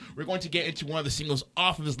do, we're going to get into one of the singles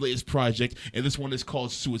off of his latest project, and this one is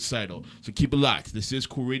called Suicidal. So keep it locked. This is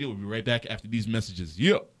C.O.O.L Radio. We'll be right back after these messages.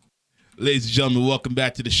 Yeah. Ladies and gentlemen, welcome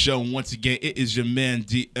back to the show. And once again, it is your man,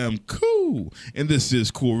 DM Cool. And this is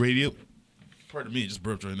C.O.O.L Radio. Pardon me, just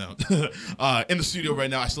burped right now. In the studio right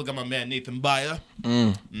now, I still got my man, Nathan Baya.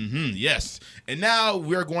 Yes. And now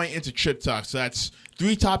we're going into Trip Talk. So that's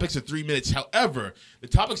 3 topics in 3 minutes. However, the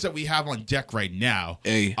topics that we have on deck right now,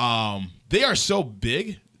 they are so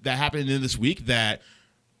big that happened in this week that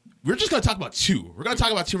we're just going to talk about 2. We're going to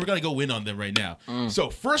talk about 2. We're going to go in on them right now. So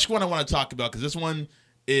first one I want to talk about, because this one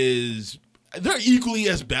they're equally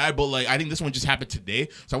as bad, but like I think this one just happened today.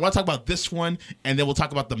 So I want to talk about this one, and then we'll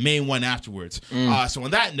talk about the main one afterwards. So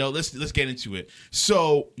on that note, let's get into it.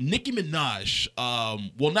 So Nicki Minaj,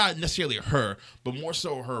 well, not necessarily her, but more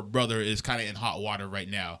so her brother is kind of in hot water right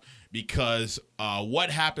now because what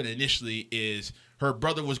happened initially is her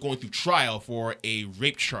brother was going through trial for a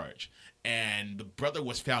rape charge, and the brother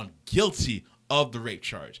was found guilty of the rape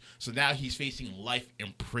charge. So now he's facing life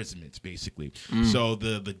imprisonment, basically. So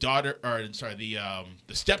the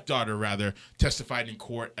stepdaughter rather testified in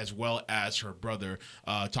court, as well as her brother,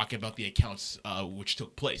 talking about the accounts which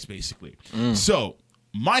took place, basically. So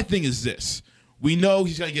my thing is this: we know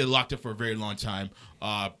he's gonna get locked up for a very long time,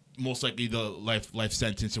 most likely the life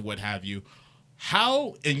sentence and what have you.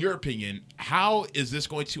 How, in your opinion, how is this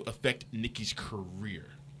going to affect Nicki's career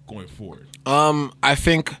going forward? I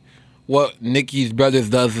think what Nicki's brothers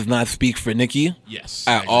does is not speak for Nicki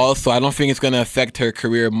at all, so I don't think it's going to affect her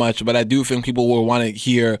career much, but I do think people will want to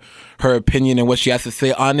hear her opinion and what she has to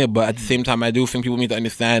say on it. But at the same time, I do think people need to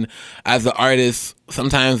understand, as an artist,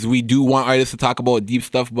 sometimes we do want artists to talk about deep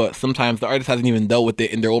stuff, but sometimes the artist hasn't even dealt with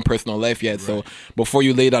it in their own personal life yet. So before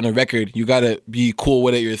you lay it on a record, you got to be cool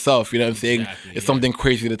with it yourself. You know what I'm saying? It's something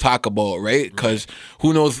crazy to talk about, right? Because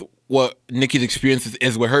who knows what Nicki's experience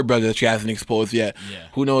is with her brother that she hasn't exposed yet.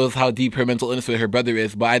 Who knows how deep her mental illness with her brother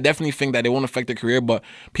is. But I definitely think that it won't affect her career, but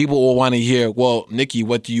people will want to hear, well, Nicki,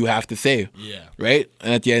 what do you have to say? Right?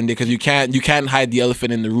 And at the end, because you can't hide the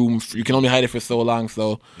elephant in the room. You can only hide it for so long.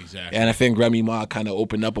 So and I think Remy Ma kind of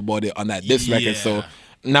opened up about it on that diss record. So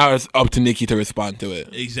now it's up to Nicki to respond to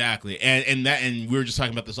it. Exactly. And we were just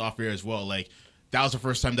talking about this off air as well. Like, that was the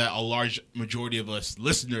first time that a large majority of us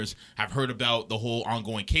listeners have heard about the whole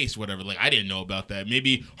ongoing case, whatever. Like, I didn't know about that.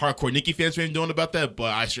 Maybe hardcore Nicki fans may have known about that,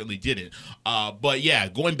 but I certainly didn't. But yeah,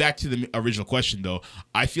 going back to the original question, though,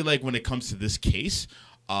 I feel like when it comes to this case,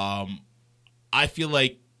 I feel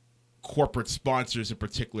like corporate sponsors in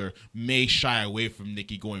particular may shy away from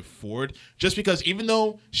Nicki going forward, just because even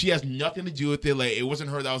though she has nothing to do with it, like it wasn't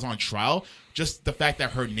her that was on trial, just the fact that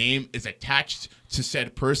her name is attached to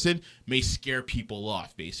said person may scare people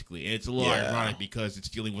off, basically. And it's a little ironic because it's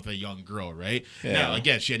dealing with a young girl, right? Now,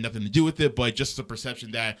 again, she had nothing to do with it, but just the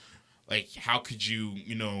perception that, like, how could you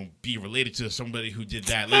be related to somebody who did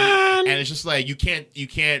that? Like, and it's just like you can't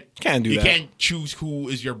choose who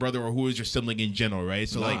is your brother or who is your sibling in general, right?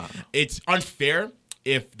 So like, it's unfair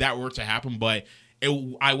if that were to happen, but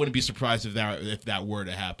I wouldn't be surprised if that were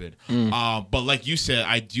to happen. But like you said,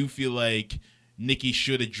 I do feel like Nicki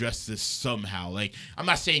should address this somehow. Like, I'm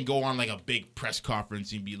not saying go on like a big press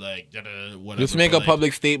conference and be like, whatever. Just make a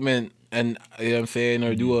public statement, and you know what I'm saying,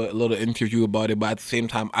 or do a little interview about it. But at the same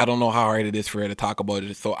time, I don't know how hard it is for her to talk about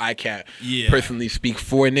it, so I can't personally speak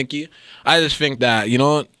for Nicki. I just think that,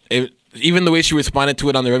 even the way she responded to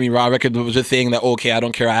it on the Remy Ma record was just saying that, okay, I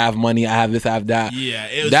don't care, I have money, I have this, I have that. Yeah,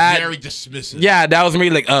 it was very dismissive. Yeah, that was really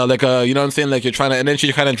like you know what I'm saying? Like, you're trying to, and then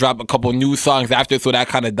she kind of dropped a couple new songs after, so that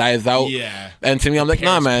kind of dies out. Yeah. And to me, I'm like,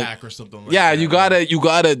 nah, man. Pack or something like that. You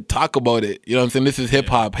gotta talk about it. You know what I'm saying? This is hip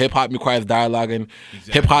hop. Hip hop requires dialogue, and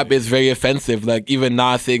hip hop is very offensive. Like, even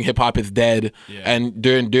Nas saying hip hop is dead, and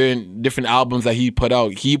during different albums that he put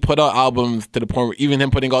out albums to the point where even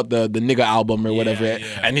him putting out the nigga album or whatever,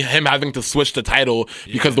 and him having to switch the title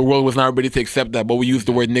because the world was not ready to accept that, but we use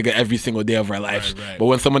the word nigga every single day of our life. But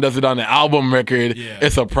when someone does it on an album record,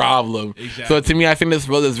 it's a problem. So to me, I think this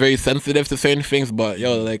brother is very sensitive to certain things, but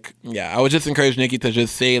I would just encourage Nicki to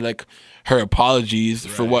just say, like, her apologies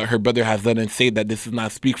for what her brother has done and say that this does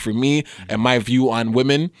not speak for me and my view on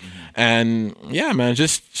women. And yeah, man,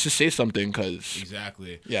 just say something because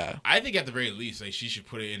exactly. Yeah, I think at the very least, like she should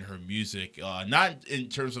put it in her music, not in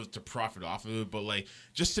terms of to profit off of it, but like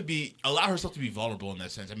just to allow herself to be vulnerable in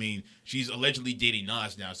that sense. I mean, she's allegedly dating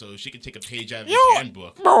Nas now, so she can take a page out of his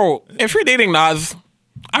handbook. Bro, if you're dating Nas,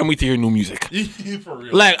 I need to hear new music. For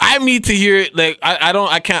real. Like I need to hear I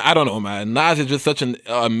don't know, man. Nas is just such an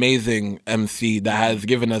amazing MC that has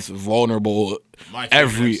given us vulnerable my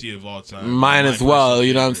favorite MC of all time. Mine as well,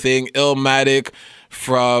 you know what I'm saying? Illmatic,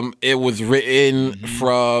 from It Was Written,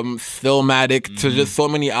 from Stillmatic to just so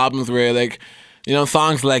many albums where like, you know,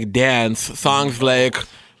 songs like Dance, songs like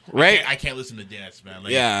right? I can't listen to Dance, man.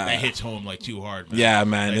 Like, yeah, that hits home like too hard, man. Yeah,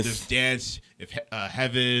 man. Like, there's Dance,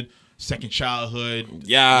 Heaven, Second Childhood,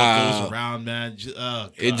 yeah, what goes around, man.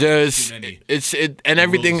 God, and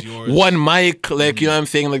everything. One Mic, like you know what I'm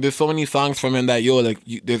saying. Like there's so many songs from him that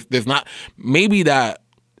there's not maybe that.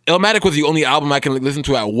 Illmatic was the only album I can listen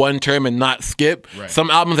to at one term and not skip. Right. Some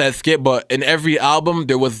albums I skip, but in every album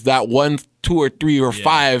there was that 1, 2, or 3 or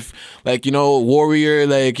 5. Like you know, Warrior.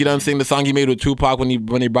 Like you know what I'm saying. The song he made with Tupac when he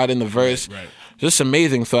brought in the verse. Right. Just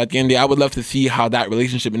amazing. So at the end of the day, I would love to see how that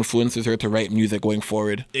relationship influences her to write music going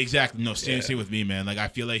forward. Exactly. No, same with me, man. Like I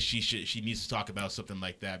feel like she needs to talk about something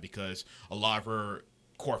like that because a lot of her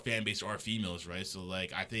core fan base are females, right? So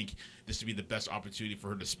like I think this would be the best opportunity for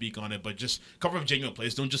her to speak on it, but just come from a genuine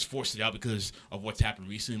place. Don't just force it out because of what's happened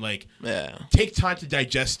recently. Like take time to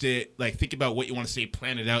digest it. Like think about what you want to say,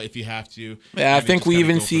 plan it out if you have to. Yeah, I think we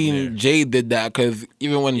even seen Jay did that because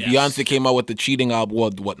even when Beyonce came out with the cheating album,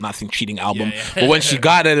 not saying cheating album, but when she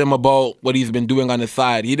got at him about what he's been doing on the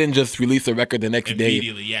side, he didn't just release a record the next day.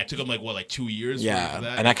 Immediately, yeah. It took him like 2 years. Yeah, for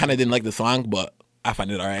that. And I kind of didn't like the song, but I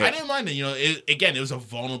find it all right. I didn't mind it. You know, it was a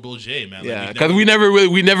vulnerable Jay, man. Like, yeah, because we never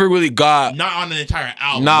really got not on an entire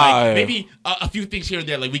album. Nah, like, maybe a few things here and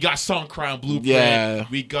there. Like we got Song Cry on Blueprint. Yeah,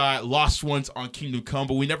 we got Lost Ones on Kingdom Come,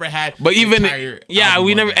 but we never had. But even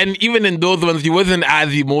we never, and even in those ones, he wasn't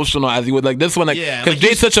as emotional as he would like this one. Like, because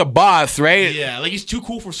Jay's such a boss, right? Yeah, like he's too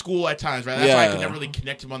cool for school at times, right? That's why I could never really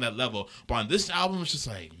connect him on that level. But on this album, it's just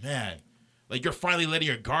like, man. Like, you're finally letting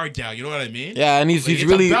your guard down. You know what I mean? Yeah, and he's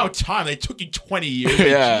really... It's about time. It took you 20 years.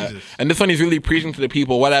 Yeah. Jesus. And this one, he's really preaching to the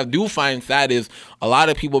people. What I do find sad is a lot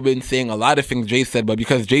of people been saying a lot of things Jay said, but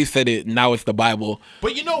because Jay said it, now it's the Bible.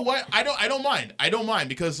 But you know what? I don't mind. I don't mind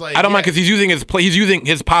because, like... I don't mind because he's using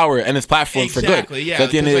his power and his platform for good. Exactly, yeah. So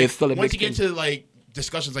at the end of the day, it's still a once big you get to, like,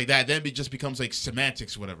 discussions like that, then it just becomes, like,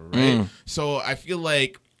 semantics or whatever, right? So I feel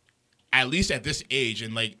like, at least at this age,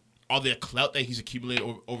 and, like, all the clout that he's accumulated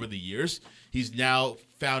over the years... He's now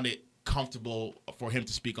found it comfortable for him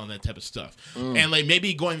to speak on that type of stuff. And like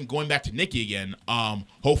maybe going back to Nicki again,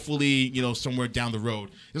 hopefully, you know, somewhere down the road.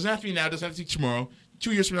 It doesn't have to be now, it doesn't have to be tomorrow.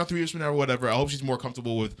 2 years from now, 3 years from now, or whatever. I hope she's more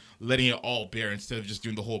comfortable with letting it all bear instead of just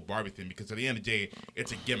doing the whole Barbie thing. Because at the end of the day,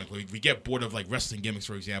 it's a gimmick. Like, we get bored of like wrestling gimmicks,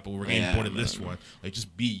 for example. We're getting bored of this one. Like,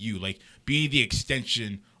 just be you. Like, be the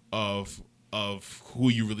extension of who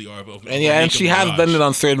you really are. And she has done it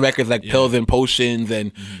on certain records like Pills and Potions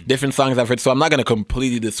and different songs I've heard. So I'm not going to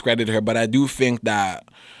completely discredit her, but I do think that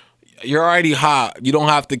you're already hot. You don't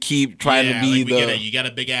have to keep trying to be like we get it. You got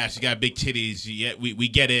a big ass. You got big titties. We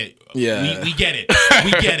get it. Yeah. We get it.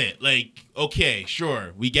 We get it. Like, okay,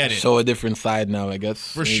 sure. We get it. Show a different side now, I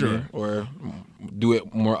guess. For sure. Or do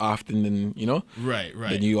it more often than, you know? Right.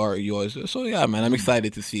 Than you always do. So, yeah, man, I'm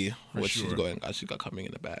excited to see what she's got coming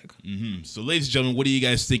in the bag. Mm-hmm. So, ladies and gentlemen, what do you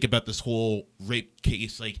guys think about this whole rape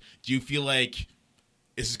case? Like, do you feel like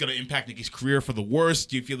this is going to impact Nicki's career for the worse?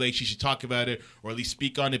 Do you feel like she should talk about it or at least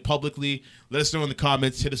speak on it publicly? Let us know in the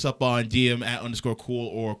comments. Hit us up on DM @_cool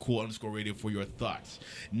or cool_radio for your thoughts.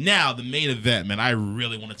 Now, the main event, man, I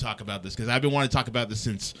really want to talk about this because I've been wanting to talk about this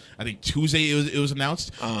since, I think, Tuesday it was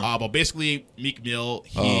announced. But basically, Meek Mill,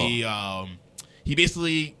 he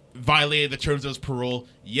basically violated the terms of his parole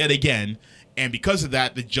yet again. And because of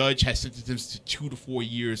that, the judge has sentenced him to 2 to 4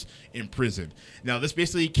 years in prison. Now, this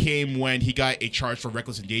basically came when he got a charge for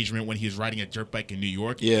reckless endangerment when he was riding a dirt bike in New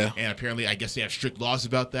York. Yeah. And apparently, I guess they have strict laws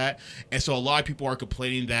about that. And so a lot of people are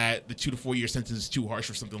complaining that the 2 to 4 year sentence is too harsh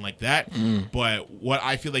or something like that. But what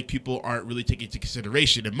I feel like people aren't really taking into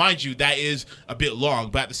consideration, and mind you, that is a bit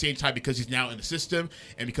long, but at the same time, because he's now in the system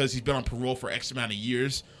and because he's been on parole for X amount of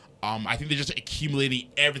years, I think they're just accumulating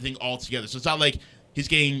everything all together. So it's not like he's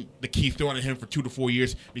getting the key thrown at him for 2 to 4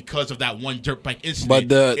 years because of that one dirt bike incident.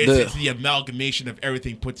 But it's the amalgamation of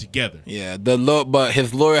everything put together. Yeah, but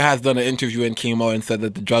his lawyer has done an interview and came out and said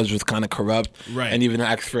that the judge was kind of corrupt, right? And even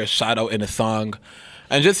asked for a shout out in a song.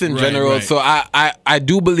 And just in general, so I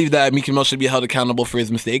do believe that Meek Mill should be held accountable for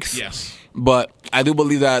his mistakes. Yes. But I do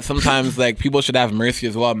believe that sometimes like people should have mercy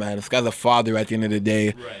as well, man. This guy's a father at the end of the day.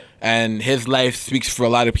 Right. And his life speaks for a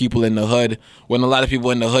lot of people in the hood. When a lot of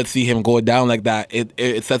people in the hood see him go down like that,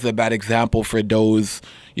 it sets a bad example for those,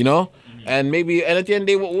 you know? And maybe, and at the end of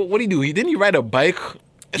the day, what did he do? Didn't he ride a bike?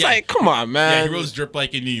 It's like, come on, man. Yeah, he rode his dirt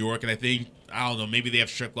bike in New York, and I think, I don't know, maybe they have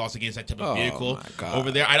strict laws against that type of vehicle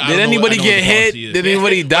over there. Did anybody get hit? Did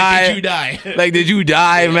anybody die? Like, did you die? Like, did you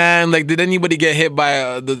die, man? Like, did anybody get hit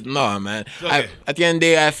by no, man. Okay. At the end of the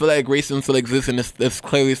day, I feel like racism still exists, and it's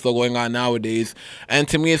clearly still going on nowadays. And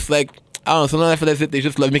to me, it's like, I don't know, sometimes I feel as if they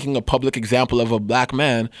just love making a public example of a black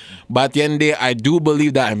man. But at the end of the day, I do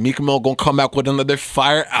believe that Meek Mill gonna come back with another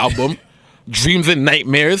fire album. Dreams and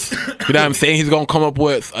Nightmares. You know what I'm saying? He's gonna come up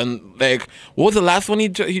with, and like, what was the last one he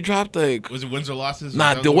dropped? Like, was it Wins or Losses?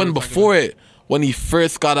 Nah, the one before it, when he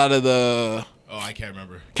first got out of the. Oh, I can't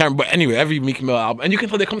remember. But anyway, every Meek Mill album, and you can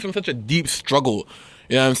tell they comes from such a deep struggle.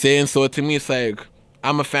 You know what I'm saying? So to me, it's like,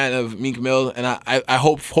 I'm a fan of Meek Mill, and I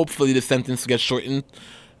hopefully the sentence gets shortened.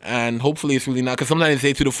 And hopefully it's really not, because sometimes they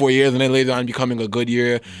say 2 to 4 years, and then later on becoming a good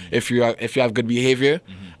year if you have good behavior.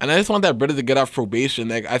 And I just want that brother to get off probation.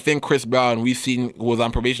 Like, I think Chris Brown, we've seen, was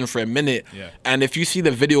on probation for a minute. Yeah. And if you see the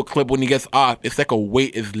video clip when he gets off, it's like a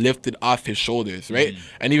weight is lifted off his shoulders, right?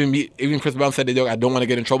 And even Chris Brown said, I don't want to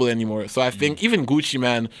get in trouble anymore. So I think even Gucci,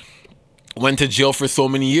 man, went to jail for so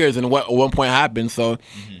many years, and what at one point happened. So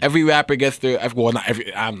every rapper gets their, well, not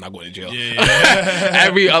every. I'm not going to jail.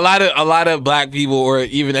 A lot of black people, or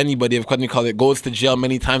even anybody of color, goes to jail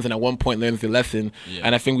many times, and at one point learns the lesson.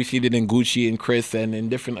 And I think we see it in Gucci and Chris and in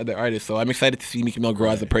different other artists. So I'm excited to see Meek Mill grow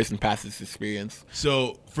as a person past this experience.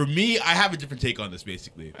 So for me, I have a different take on this,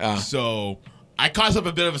 basically. So I caused up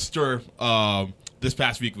a bit of a stir this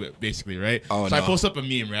past week, basically, right? I posted up a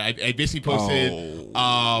meme, right? I basically posted,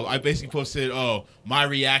 my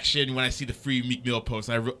reaction when I see the free Meek Mill post,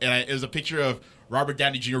 and it was a picture of Robert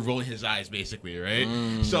Downey Jr. rolling his eyes, basically, right?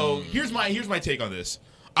 So here's my take on this.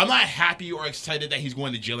 I'm not happy or excited that he's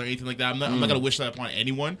going to jail or anything like that. I'm not going to wish that upon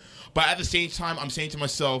anyone. But at the same time, I'm saying to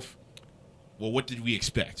myself, well, what did we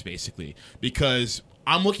expect, basically? Because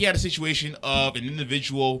I'm looking at a situation of an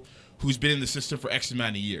individual who's been in the system for X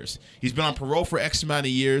amount of years. He's been on parole for X amount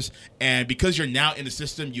of years, and because you're now in the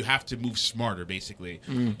system, you have to move smarter, basically.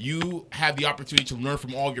 You have the opportunity to learn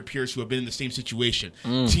from all of your peers who have been in the same situation.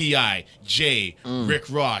 T.I., Jay, Rick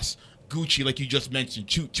Ross, Gucci, like you just mentioned,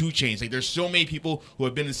 2 Chainz. Like, there's so many people who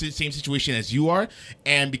have been in the same situation as you are,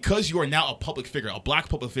 and because you are now a public figure, a black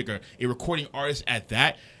public figure, a recording artist at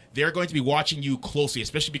that, they're going to be watching you closely,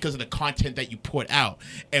 especially because of the content that you put out.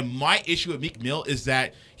 And my issue with Meek Mill is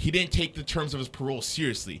that he didn't take the terms of his parole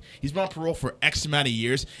seriously. He's been on parole for X amount of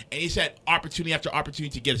years, and he's had opportunity after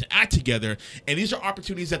opportunity to get his act together. And these are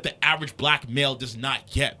opportunities that the average black male does not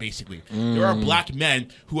get, basically. There are black men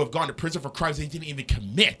who have gone to prison for crimes they didn't even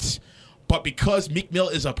commit. But because Meek Mill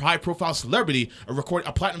is a high-profile celebrity, a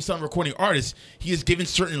platinum-selling recording artist, he is given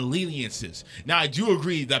certain leniences. Now, I do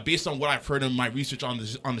agree that based on what I've heard in my research on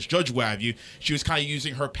this judge, what have you, she was kind of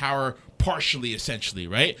using her power partially, essentially,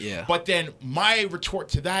 right? Yeah. But then my retort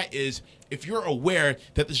to that is, if you're aware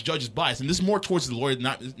that this judge is biased, and this is more towards the lawyer,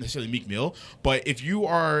 not necessarily Meek Mill, but if you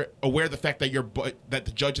are aware of the fact that that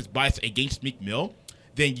the judge is biased against Meek Mill,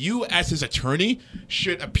 then you, as his attorney,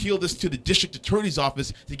 should appeal this to the district attorney's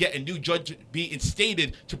office to get a new judge be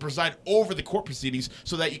instated to preside over the court proceedings,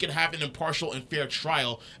 so that you can have an impartial and fair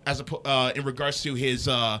trial in regards to his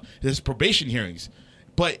probation hearings.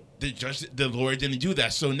 But the lawyer didn't do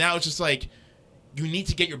that. So now it's just like, you need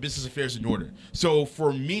to get your business affairs in order. So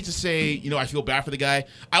for me to say, I feel bad for the guy,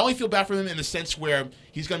 I only feel bad for him in the sense where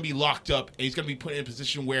he's going to be locked up and he's going to be put in a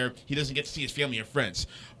position where he doesn't get to see his family and friends.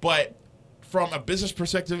 But from a business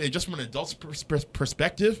perspective and just from an adult's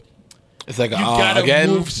perspective, it's like, you gotta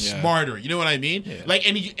move smarter. You know what I mean? Yeah. Like,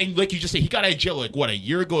 and like you just said, he got out of jail like a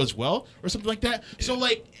year ago as well, or something like that. Yeah. So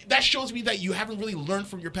like, that shows me that you haven't really learned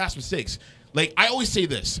from your past mistakes. Like, I always say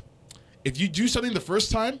this: if you do something the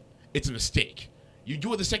first time, it's a mistake. You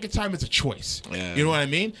do it the second time, it's a choice. Yeah. You know what I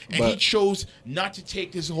mean? And he chose not to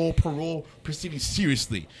take this whole parole proceeding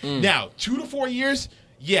seriously. Now, 2 to 4 years.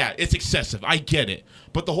 Yeah, it's excessive. I get it.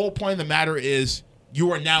 But the whole point of the matter is,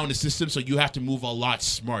 you are now in the system, so you have to move a lot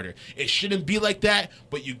smarter. It shouldn't be like that,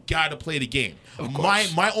 but you got to play the game.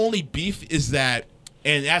 My only beef is that,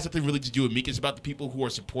 and it has nothing really to do with Meek, it's about the people who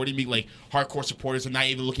are supporting me, like hardcore supporters, and not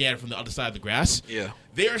even looking at it from the other side of the grass. Yeah.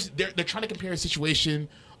 They're trying to compare a situation.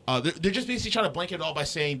 They're just basically trying to blanket it all by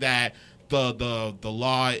saying that the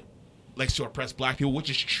law likes to oppress black people,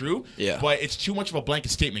 which is true. Yeah. But it's too much of a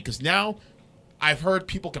blanket statement, because now I've heard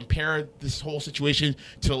people compare this whole situation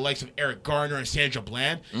to the likes of Eric Garner and Sandra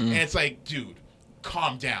Bland, and it's like, dude,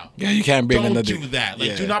 calm down. Yeah, you can't bring Don't another. do that.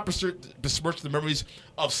 Like, do not besmirch the memories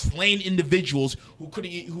of slain individuals who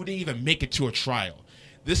didn't even make it to a trial.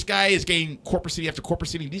 This guy is getting corporate city after corporate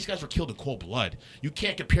city. These guys were killed in cold blood. You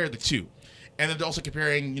can't compare the two. And then they're also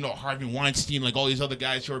comparing, Harvey Weinstein, like all these other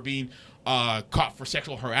guys who are being caught for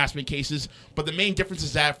sexual harassment cases. But the main difference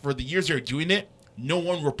is that for the years they were doing it, no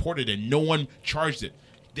one reported it. No one charged it.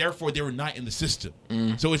 Therefore, they were not in the system.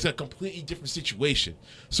 So it's a completely different situation.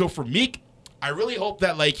 So for Meek, I really hope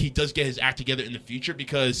that he does get his act together in the future,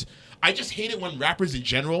 because I just hate it when rappers in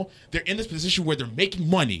general, they're in this position where they're making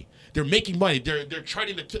money. They're making money. They're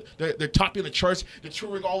charting they're topping the charts. They're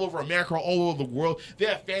touring all over America, all over the world. They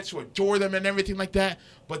have fans who adore them and everything like that.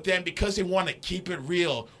 But then because they want to keep it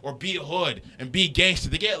real or be hood and be gangster,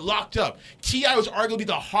 they get locked up. T.I. was arguably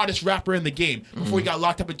the hottest rapper in the game before he got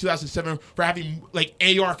locked up in 2007 for having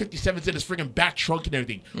AR-57s in his freaking back trunk and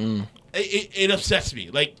everything. It upsets me.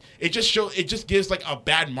 It just gives a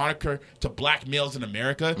bad moniker to black males in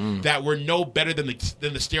America that we're no better than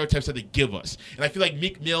the stereotypes that they give us. And I feel like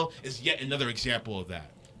Meek Mill is yet another example of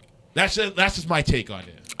that. That's just my take on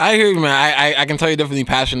it. I hear you, man. I can tell you're definitely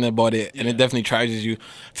passionate about it, and it definitely charges you.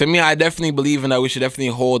 To me, I definitely believe in that we should definitely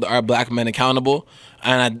hold our black men accountable.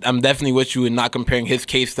 And I'm definitely with you in not comparing his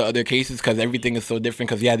case to other cases, because everything is so different.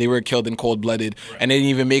 Because, they were killed in cold-blooded, and they didn't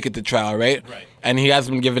even make it to trial, right? And he has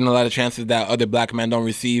been given a lot of chances that other black men don't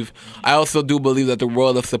receive. I also do believe that the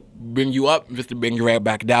world is to bring you up just to bring you right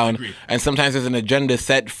back down. Agreed. And sometimes there's an agenda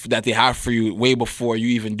set that they have for you way before you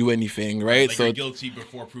even do anything, right? So you're guilty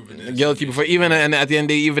before proven innocent. Guilty before, even, and at the end of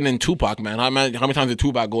the day, even in Tupac, man. How many times did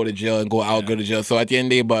Tupac go to jail and go out, go to jail? So at the end of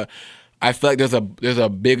the day, but I feel like there's a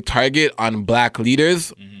big target on black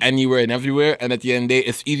leaders anywhere and everywhere. And at the end of the day,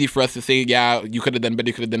 it's easy for us to say, you could have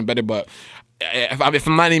done better, but if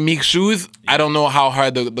I'm not in Meek's shoes, I don't know how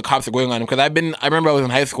hard the cops are going on him. Because I remember I was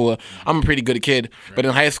in high school. I'm a pretty good kid, but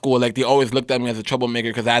in high school, they always looked at me as a troublemaker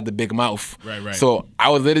because I had the big mouth. Right. So I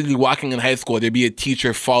was literally walking in high school. There'd be a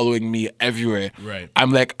teacher following me everywhere. Right. I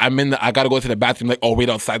gotta go to the bathroom. Wait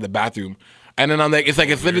outside the bathroom. And then I'm it's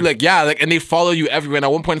literally and they follow you everywhere. And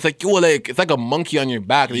at one point, it's like a monkey on your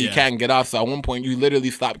back that you can't get off. So at one point, you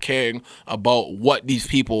literally stop caring about what these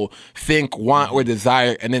people think, want, or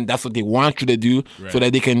desire. And then that's what they want you to do so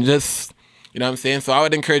that they can just, you know what I'm saying? So I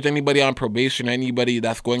would encourage anybody on probation, anybody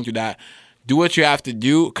that's going through that, do what you have to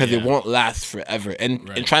do, because it won't last forever. And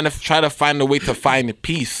try to find a way to find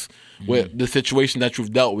peace with the situation that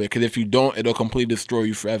you've dealt with, because if you don't, it'll completely destroy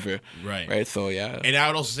you forever. Right. So And I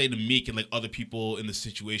would also say to Meek and other people in the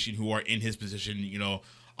situation who are in his position,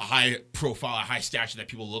 a high profile, a high stature that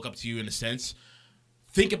people look up to you in a sense.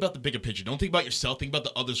 Think about the bigger picture. Don't think about yourself. Think about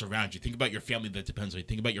the others around you. Think about your family that depends on you.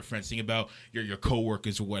 Think about your friends. Think about your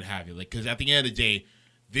coworkers or what have you. Because at the end of the day,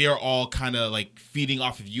 they are all kind of feeding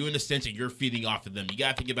off of you in a sense, and you're feeding off of them. You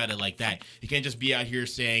gotta think about it like that. You can't just be out here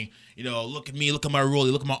saying, look at me, look at my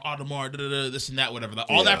rollie, look at my Audemars, this and that, whatever.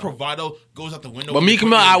 All that bravado goes out the window. But Meek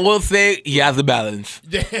Mill, I will say, he has a balance.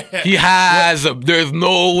 He has. There's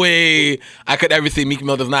no way I could ever say Meek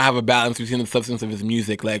Mill does not have a balance between the substance of his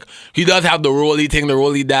music. He does have the rollie thing, the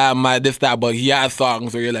rollie that, this, that, but he has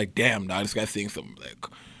songs where you're like, damn, dog, this guy's saying something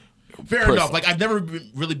Fair enough. I've never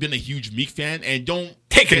really been a huge Meek fan, and don't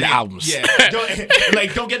take it albums. Yeah,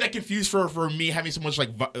 don't get that confused for me having so much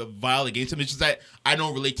vile against him. It's just that I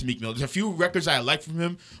don't relate to Meek Mill. There's a few records I like from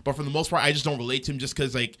him, but for the most part, I just don't relate to him just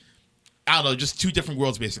because I don't know, just two different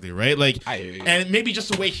worlds basically, right? I hear you. And maybe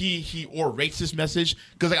just the way he orates this message,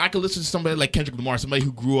 because I could listen to somebody like Kendrick Lamar, somebody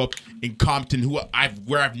who grew up in Compton, where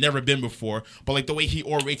I've never been before, but the way he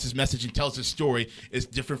orates his message and tells his story is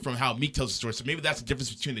different from how Meek tells his story. So maybe that's the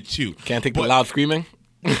difference between the two. Can't take the loud screaming.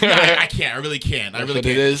 I can't. I really can't. I really can't.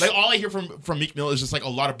 It is. All I hear from Meek Mill is just a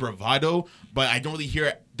lot of bravado, but I don't really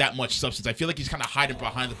hear that much substance. I feel like he's kind of hiding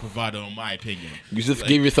behind the bravado, in my opinion. You just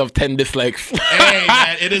gave yourself 10 dislikes. Hey,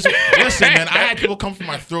 man, it is. Listen, man, I had people come from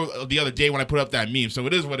my throat the other day when I put up that meme, so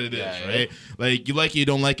it is what it is, right? You like it, you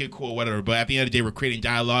don't like it, cool, whatever. But at the end of the day, we're creating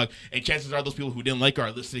dialogue, and chances are those people who didn't like it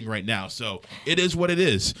are listening right now. So it is what it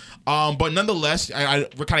is. But nonetheless,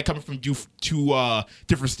 we're kind of coming from two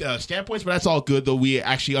different standpoints, but that's all good, though we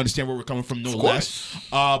actually understand where we're coming from, no less.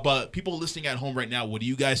 But people listening at home right now, what do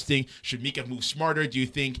you guys think? Should Meek have moved smarter? Do you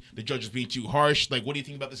think the judge is being too harsh? What do you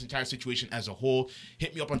think about this entire situation as a whole?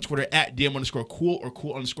 Hit me up on Twitter at DM_cool or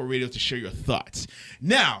cool_radio to share your thoughts.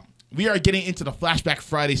 Now, we are getting into the Flashback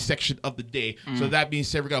Friday section of the day. So that being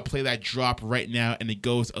said, we're going to play that drop right now, and it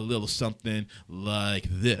goes a little something like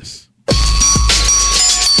this.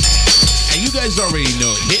 And you guys already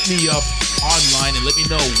know, hit me up online and let me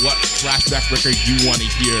know what flashback record you want to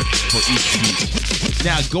hear for each week.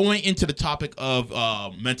 Now, going into the topic of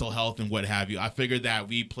mental health and what have you, I figured that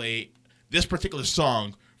we play this particular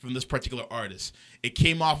song from this particular artist. It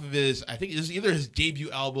came off of his, I think it was either his debut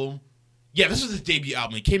album. Yeah, this was his debut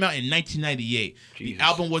album. It came out in 1998. Jesus. The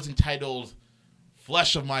album was entitled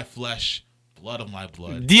Flesh of My Flesh, Blood of My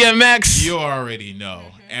Blood. DMX! You already know.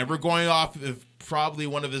 And we're going off of probably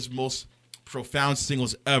one of his most profound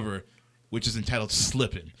singles ever, which is entitled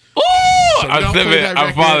Slippin'. Ooh! So I'm slipping.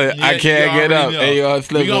 I'm falling. Yeah, I can't get up. Hey, yo, I'm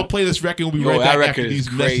slipping. We're going to play this record. We'll be right back after these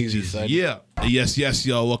crazy, messages. Son. Yeah. Yes,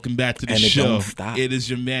 y'all. Welcome back to the show. It is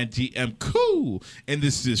your man, DM Cool. And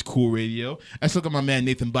this is Cool Radio. Let's look at my man,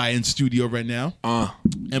 Nathan Baya, in studio right now.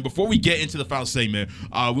 And before we get into the final segment,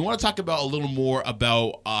 we want to talk about a little more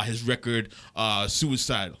about his record,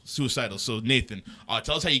 Suicidal. So, Nathan,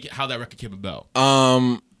 tell us how that record came about.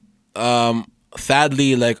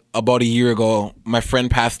 Sadly, like about a year ago, my friend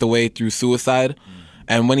passed away through suicide.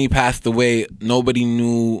 And when he passed away, nobody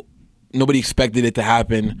expected it to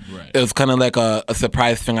happen. Right. It was kind of like a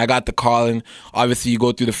surprise thing. I got the call, and obviously you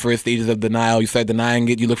go through the first stages of denial. You start denying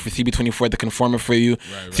it. You look for CB24 to confirm it for you.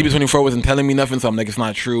 Right. CB24 wasn't telling me nothing, so I'm like, it's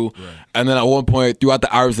not true. Right. And then at one point, throughout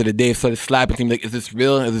the hours of the day, it started slapping me like, is this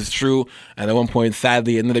real? Is this true? And at one point,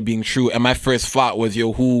 sadly, it ended up being true. And my first thought was,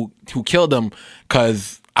 yo, who killed him?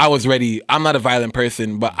 Because I was ready. I'm not a violent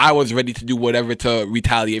person, but I was ready to do whatever to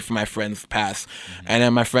retaliate for my friend's past. And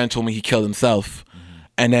then my friend told me he killed himself.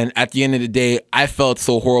 And then at the end of the day, I felt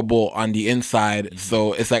so horrible on the inside.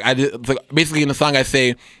 So it's like basically in the song I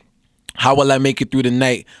say, how will I make it through the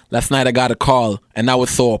night? Last night I got a call and I was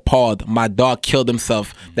so appalled. My dog killed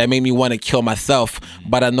himself. That made me want to kill myself.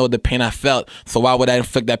 But I know the pain I felt. So why would I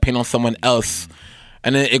inflict that pain on someone else?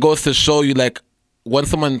 And then it goes to show you, like, when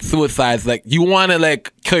someone suicides, like, you want to,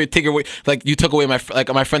 like, take away, like, you took away my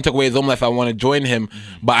friend took away his own life. I want to join him,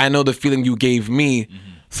 but I know the feeling you gave me.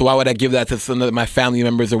 So why would I give that to some of my family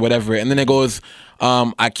members or whatever? And then it goes,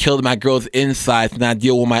 I killed my girl's inside to not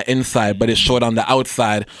deal with my inside, but it showed on the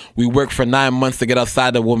outside. We work for 9 months to get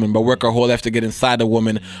outside a woman, but work our whole life to get inside a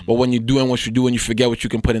woman. But when you're doing what you do and you forget what you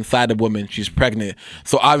can put inside a woman, she's pregnant.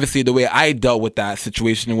 So obviously the way I dealt with that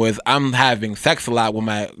situation was I'm having sex a lot with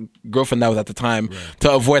my girlfriend that was at the time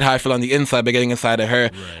to avoid how I feel on the inside by getting inside of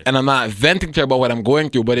her. And I'm not venting to her about what I'm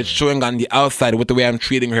going through, but it's showing on the outside with the way I'm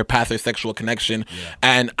treating her past her sexual connection.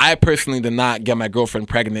 And I personally did not get my girlfriend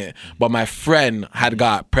pregnant, but my friend had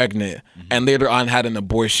got pregnant and later on had an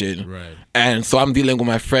abortion. And so I'm dealing with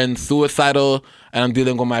my friend suicidal, and I'm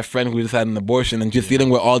dealing with my friend who just had an abortion, and just dealing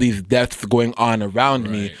with all these deaths going on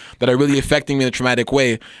around me that are really affecting me in a traumatic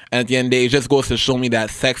way. And at the end of the day, it just goes to show me that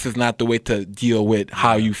sex is not the way to deal with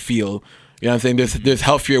how you feel. You know what I'm saying? There's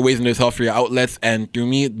healthier ways and there's healthier outlets. And through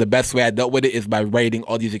me, the best way I dealt with it is by writing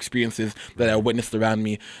all these experiences that I witnessed around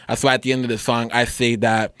me. That's why at the end of the song, I say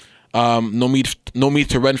that no need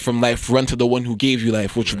to run from life. Run to the one who gave you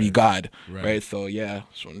life, which would be God. Right. So yeah.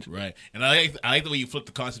 Right. And I like the way you flip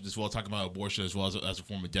the concept as well, talking about abortion as well as a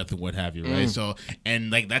form of death and what have you. Right. So, and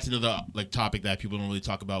like that's another like topic that people don't really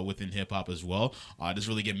talk about within hip hop as well. Doesn't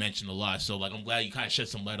really get mentioned a lot. So like I'm glad you kind of shed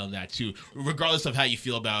some light on that too, regardless of how you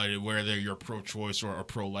feel about it, whether you're pro-choice or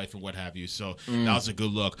pro-life and what have you. So that was a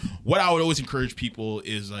good look. What I would always encourage people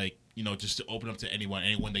is like, you know, just to open up to anyone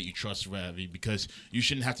that you trust, because you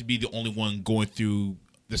shouldn't have to be the only one going through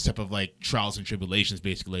this type of like trials and tribulations.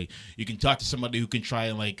 Basically, you can talk to somebody who can try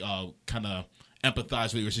and like kind of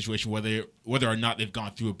empathize with your situation, whether or not they've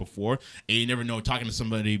gone through it before. And you never know, talking to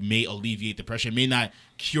somebody may alleviate the pressure. It may not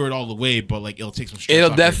cure it all the way, but like it'll take some stress.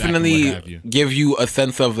 It'll definitely give you a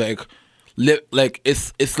sense of like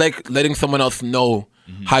it's like letting someone else know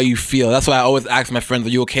how you feel. That's why I always ask my friends, are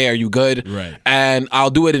you okay? Are you good? Right. And I'll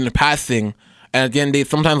do it in the passing. And at the end of the day,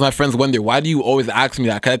 sometimes my friends wonder, why do you always ask me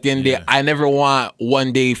that? Because at the end of the day, I never want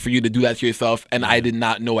one day for you to do that to yourself, and I did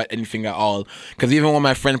not know anything at all. Because even when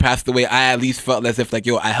my friend passed away, I at least felt as if like,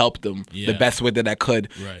 yo, I helped them the best way that I could.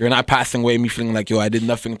 Right. You're not passing away me feeling like, yo, I did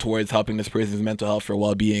nothing towards helping this person's mental health or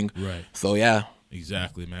well-being. Right. So yeah.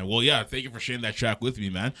 Exactly, man. Well, yeah, thank you for sharing that track with me,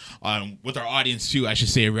 man. With our audience, too, I should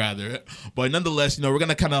say, rather. But nonetheless, you know, we're going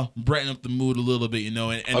to kind of brighten up the mood a little bit, you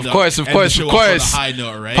know. And of course. On a high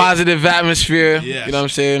note, right? Positive atmosphere. Yes. You know what I'm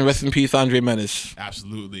saying? Rest in peace, Andre Menace.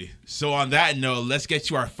 Absolutely. So on that note, let's get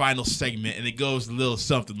to our final segment, and it goes a little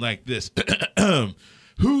something like this.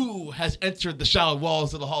 Who has entered the shallow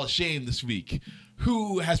walls of the Hall of Shame this week?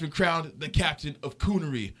 Who has been crowned the captain of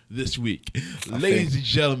coonery this week? Ladies and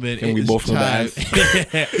gentlemen, it is time.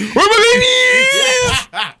 Where my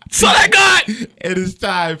babies? So I got. It is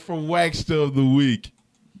time for Wankster of the Week.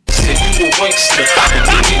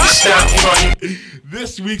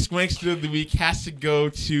 This week's Wankster of the Week has to go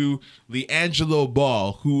to LeAngelo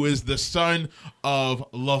Ball, who is the son of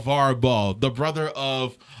LeVar Ball, the brother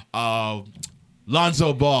of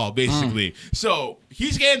Lonzo Ball, basically. So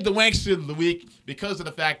he's getting the Wankster of the Week because of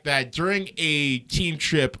the fact that during a team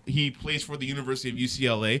trip, he plays for the University of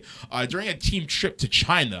UCLA. During a team trip to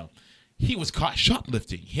China, he was caught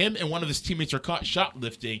shoplifting. Him and one of his teammates are caught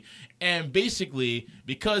shoplifting. And basically,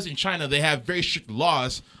 because in China they have very strict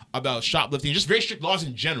laws about shoplifting, just very strict laws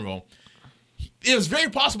in general, it was very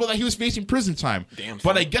possible that he was facing prison time. Damn,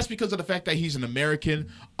 but I guess because of the fact that he's an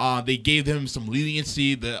American, they gave him some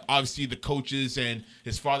leniency. Obviously, the coaches and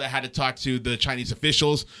his father had to talk to the Chinese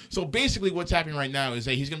officials. So basically what's happening right now is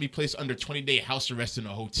that he's going to be placed under 20-day house arrest in a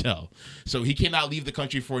hotel. So he cannot leave the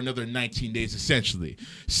country for another 19 days, essentially.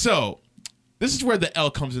 So this is where the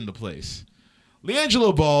L comes into place.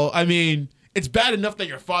 LeAngelo Ball, I mean, it's bad enough that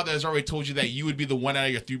your father has already told you that you would be the one out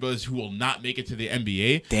of your three brothers who will not make it to the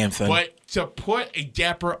NBA. Damn, son. But to put a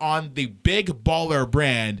damper on the big baller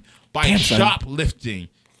brand by shoplifting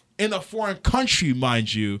in a foreign country,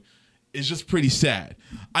 mind you, is just pretty sad.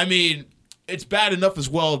 I mean, it's bad enough as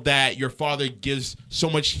well that your father gives so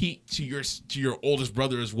much heat to your oldest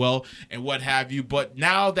brother as well and what have you. But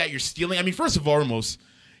now that you're stealing, I mean, first and foremost,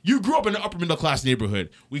 you grew up in an upper middle class neighborhood.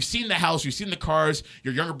 We've seen the house. We've seen the cars.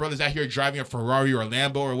 Your younger brother's out here driving a Ferrari or a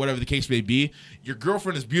Lambo or whatever the case may be. Your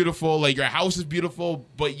girlfriend is beautiful. Like, your house is beautiful.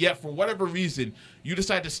 But yet, for whatever reason, you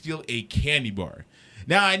decide to steal a candy bar.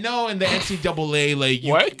 Now, I know in the NCAA, like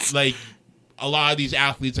a lot of these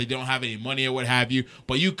athletes, like, they don't have any money or what have you,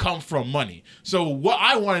 but you come from money. So what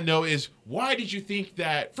I want to know is, why did you think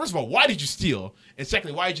that, first of all, why did you steal? And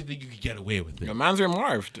secondly, why did you think you could get away with it? Your man's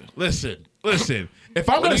remarved. Listen. If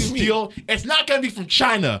I'm going to steal, it's not going to be from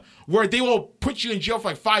China, where they will put you in jail for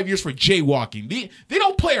like 5 years for jaywalking. They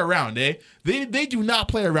don't play around, eh? They do not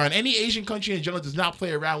play around. Any Asian country in general does not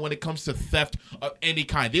play around when it comes to theft of any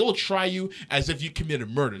kind. They will try you as if you committed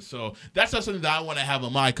murder. So that's not something that I want to have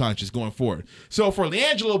on my conscience going forward. So for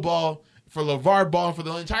LeAngelo Ball, for LeVar Ball, and for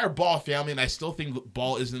the entire Ball family, and I still think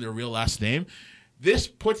Ball isn't their real last name, this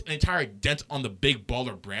puts an entire dent on the big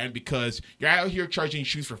baller brand because you're out here charging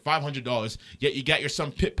shoes for $500, yet you got your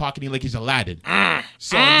son pickpocketing like he's Aladdin.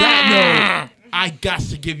 So on that note, I got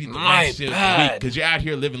to give you the Wankster of the Week because you're out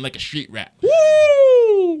here living like a street rat.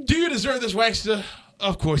 Woo! Do you deserve this, Wankster?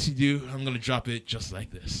 Of course you do. I'm going to drop it just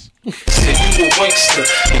like this.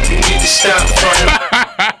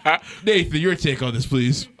 Nathan, your take on this,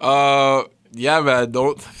 please. Yeah, man,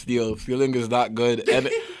 don't steal. Stealing is not good. And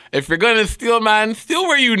if you're gonna steal, man, steal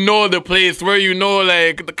where you know the place, where you know,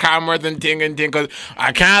 like, the cameras and thing. Because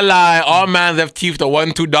I can't lie, all mans have thieved a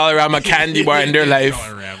 $1-2 ram a candy bar in their life.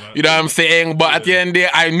 You know what I'm saying? But at the end of the day,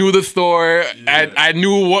 I knew the store, and I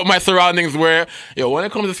knew what my surroundings were. Yo, when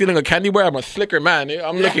it comes to stealing a candy bar, I'm a slicker, man.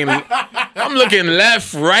 I'm looking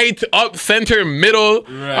left, right, up, center, middle.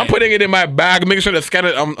 Right. I'm putting it in my bag, making sure to scan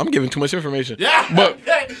it. I'm giving too much information. Yeah, but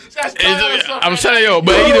I'm telling you,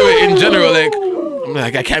 but either way, in general, like,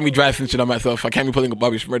 I can't be dry snitching on myself. I can't be pulling a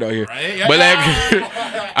Bobby Schmidt out here. Right? Yeah. But like,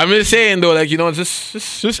 I'm just saying though, like, you know,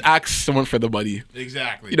 just ask someone for the money.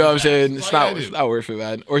 Exactly. You know what I'm saying? It's not worth it,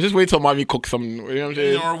 man. Or just wait till mommy cooks something. You know what I'm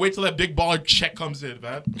saying? Or wait till that big baller check comes in,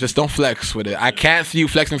 man. Just don't flex with it. I can't see you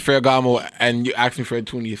flexing Ferragamo and you asking for a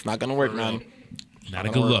toonie. It's not gonna work, man. Not a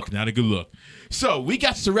good look. Not a good look. So we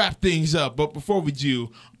got to wrap things up, but before we do,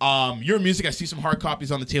 your music, I see some hard copies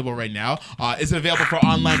on the table right now. Is it available for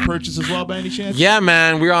online purchase as well by any chance? Yeah,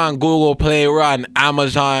 man. We're on Google Play, we're on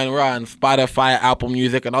Amazon, we're on Spotify, Apple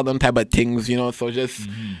Music, and all them type of things, you know, so just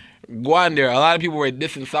go on there. A lot of people were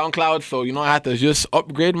dissing SoundCloud, so, you know, I had to just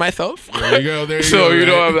upgrade myself. There you go, So, right? You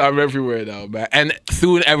know, I'm everywhere now, man. And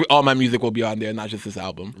soon, all my music will be on there, not just this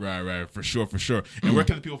album. Right, for sure. And where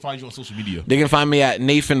can the people find you on social media? They can find me at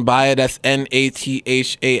Nathan Baya, that's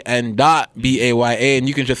NATHAN.BAYA, and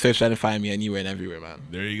you can just search that and find me anywhere and everywhere, man.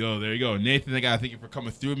 There you go. Nathan, I gotta thank you for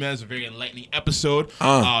coming through, man. It's a very enlightening episode.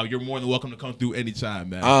 You're more than welcome to come through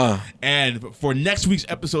anytime, man. And for next week's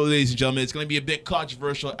episode, ladies and gentlemen, it's gonna be a bit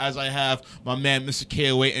controversial, as I have my man, Mr.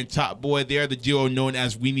 KOA and Top Boy. They are the duo known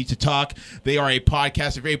as We Need to Talk. They are a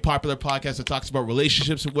podcast, a very popular podcast that talks about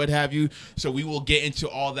relationships and what have you. So we will get into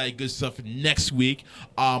all that good stuff next week.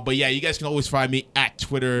 But yeah, you guys can always find me on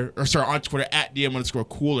Twitter at DM_cool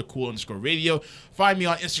or cool_radio. Find me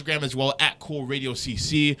on Instagram as well at Cool Radio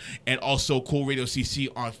CC, and also Cool Radio CC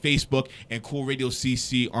on Facebook and Cool Radio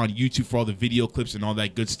CC on YouTube for all the video clips and all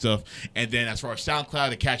that good stuff. And then as far as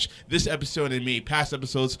SoundCloud to catch this episode and maybe past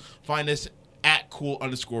episodes, find us at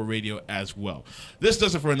Cool_Radio as well. This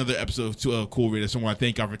does it for another episode of Cool Radio. So I want to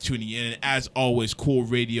thank y'all for tuning in. And as always, Cool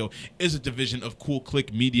Radio is a division of Cool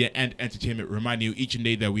Click Media and Entertainment, reminding you each and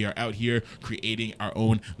day that we are out here creating our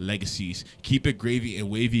own legacies. Keep it gravy and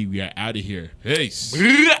wavy. We are out of here. Peace.